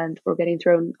shadow banned or getting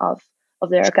thrown off of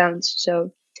their accounts.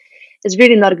 So it's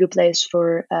really not a good place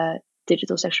for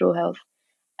digital sexual health.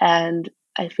 And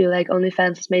I feel like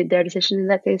OnlyFans has made their decision in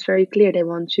that case very clear. They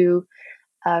want to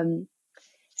um,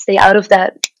 stay out of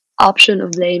that option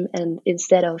of blame, and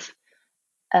instead of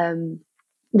um,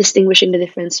 distinguishing the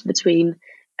difference between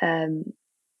um,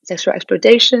 sexual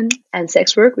exploitation and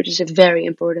sex work, which is a very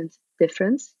important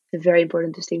difference, a very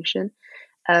important distinction.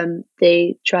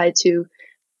 They try to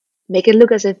make it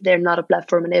look as if they're not a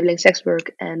platform enabling sex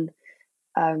work, and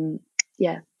um,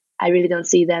 yeah, I really don't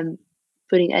see them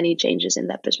putting any changes in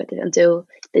that perspective until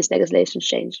these legislations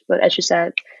change. But as you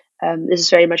said, this has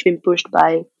very much been pushed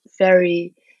by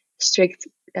very strict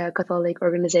Catholic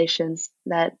organizations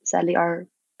that sadly are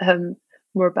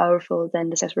more powerful than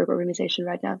the sex work organization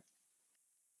right now.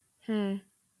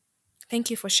 Thank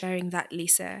you for sharing that,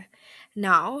 Lisa.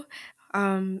 Now,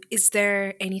 is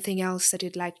there anything else that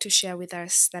you'd like to share with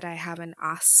us that I haven't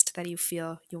asked that you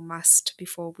feel you must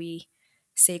before we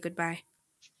say goodbye?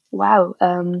 Wow.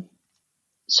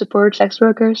 Support sex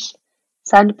workers,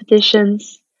 sign the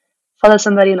petitions, follow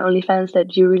somebody on OnlyFans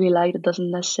that you really like that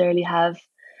doesn't necessarily have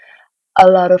a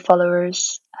lot of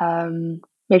followers.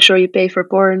 Make sure you pay for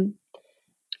porn.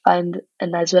 Find a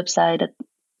nice website that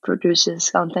produces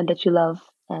content that you love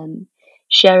and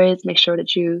share it. Make sure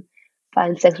that you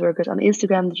find sex workers on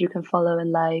Instagram that you can follow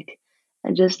and like,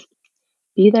 and just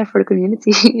be there for the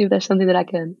community. If there's something that I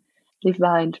can leave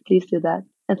behind, please do that.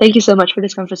 And thank you so much for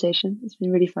this conversation. It's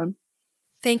been really fun.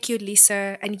 Thank you,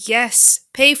 Lisa. And yes,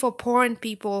 pay for porn,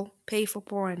 people. Pay for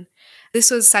porn. This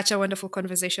was such a wonderful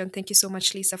conversation. Thank you so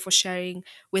much, Lisa, for sharing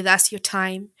with us your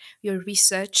time, your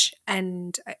research,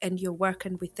 and your work.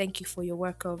 And we thank you for your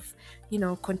work of,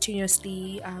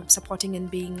 continuously supporting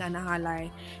and being an ally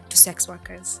to sex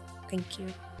workers. Thank you.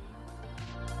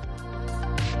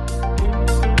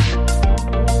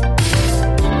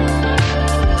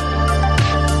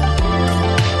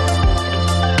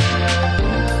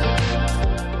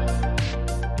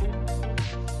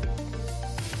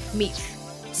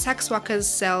 Myth. Sex workers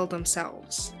sell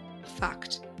themselves.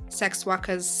 Fact. Sex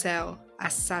workers sell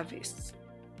as service.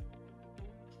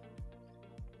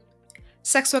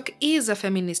 Sex work is a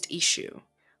feminist issue.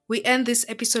 We end this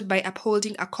episode by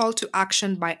upholding a call to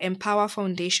action by Empower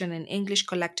Foundation and English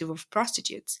Collective of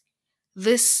Prostitutes.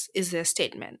 This is their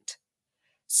statement.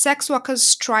 Sex workers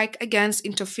strike against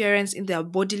interference in their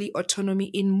bodily autonomy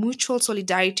in mutual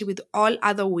solidarity with all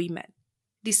other women,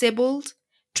 disabled,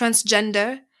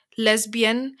 transgender,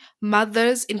 lesbian,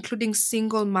 mothers, including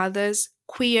single mothers,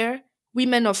 queer,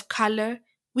 women of color,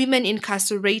 women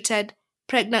incarcerated,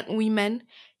 pregnant women,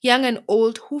 young and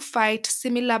old who fight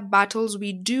similar battles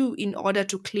we do in order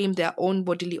to claim their own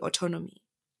bodily autonomy.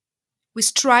 We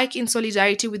strike in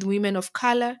solidarity with women of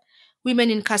color, women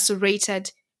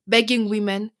incarcerated, begging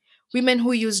women, women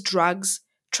who use drugs,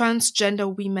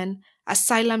 transgender women,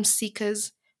 asylum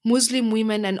seekers, Muslim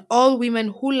women, and all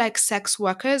women who, like sex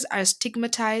workers, are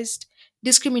stigmatized,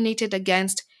 discriminated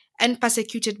against, and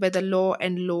persecuted by the law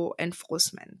and law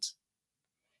enforcement.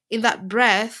 In that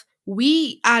breath,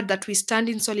 we add that we stand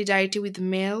in solidarity with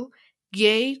male,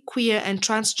 gay, queer, and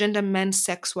transgender men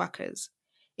sex workers.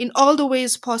 In all the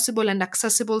ways possible and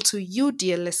accessible to you,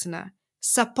 dear listener,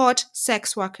 support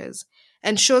sex workers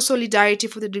and show solidarity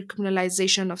for the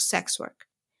decriminalization of sex work.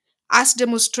 As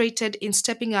demonstrated in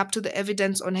stepping up to the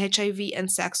evidence on HIV and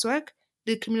sex work,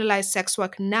 Decriminalize Sex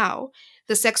Work Now,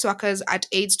 the Sex Workers at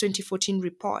AIDS 2014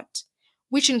 report,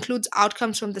 which includes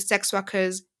outcomes from the sex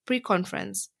workers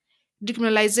pre-conference.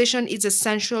 Decriminalization is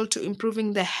essential to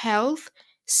improving the health,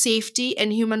 safety,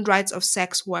 and human rights of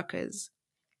sex workers.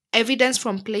 Evidence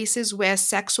from places where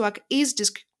sex work is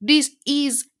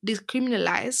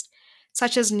decriminalized,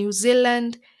 such as New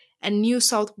Zealand and New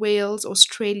South Wales,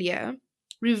 Australia,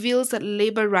 reveals that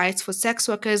labor rights for sex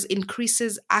workers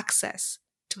increases access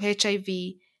to HIV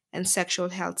and sexual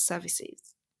health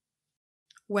services.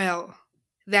 Well,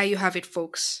 there you have it,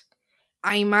 folks.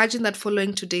 I imagine that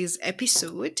following today's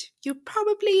episode, you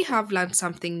probably have learned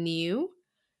something new.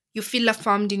 You feel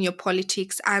affirmed in your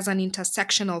politics as an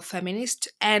intersectional feminist,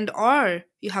 or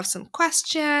you have some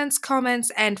questions,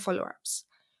 comments, and follow-ups.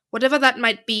 Whatever that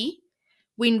might be,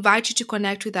 we invite you to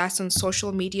connect with us on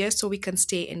social media so we can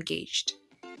stay engaged.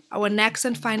 Our next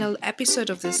and final episode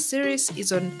of this series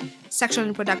is on sexual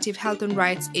and reproductive health and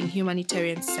rights in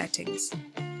humanitarian settings.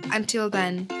 Until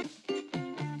then,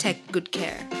 take good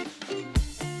care.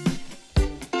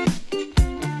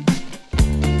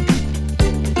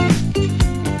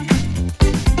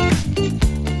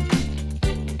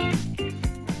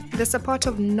 The support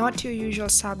of Not Your Usual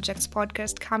Subjects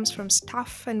podcast comes from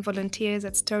staff and volunteers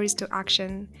at Stories to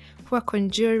Action who are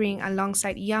conjuring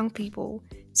alongside young people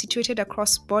situated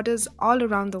across borders all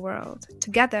around the world.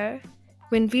 Together,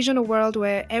 we envision a world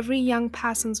where every young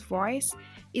person's voice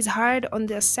is heard on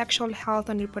their sexual health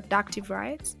and reproductive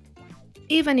rights,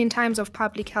 even in times of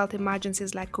public health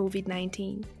emergencies like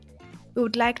COVID-19. We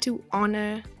would like to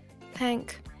honor,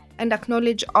 thank, and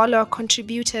acknowledge all our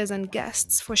contributors and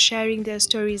guests for sharing their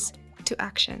stories to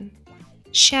action.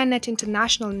 ShareNet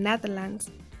International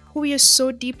Netherlands, who we are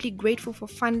so deeply grateful for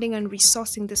funding and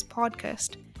resourcing this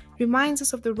podcast, reminds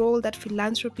us of the role that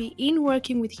philanthropy in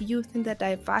working with youth in their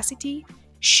diversity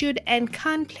should and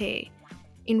can play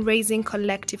in raising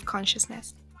collective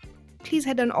consciousness. please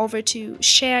head on over to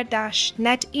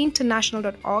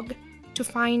share-netinternational.org to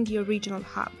find your regional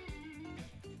hub.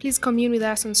 Please commune with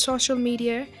us on social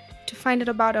media to find out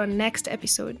about our next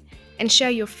episode and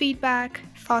share your feedback,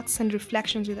 thoughts, and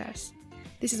reflections with us.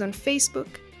 This is on Facebook,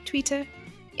 Twitter,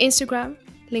 Instagram,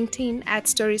 LinkedIn at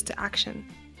Stories to Action.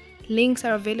 Links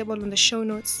are available on the show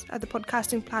notes at the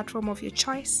podcasting platform of your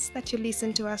choice that you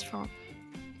listen to us from.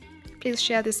 Please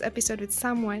share this episode with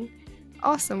someone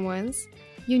or someone's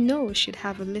you know should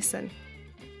have a listen.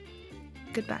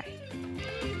 Goodbye.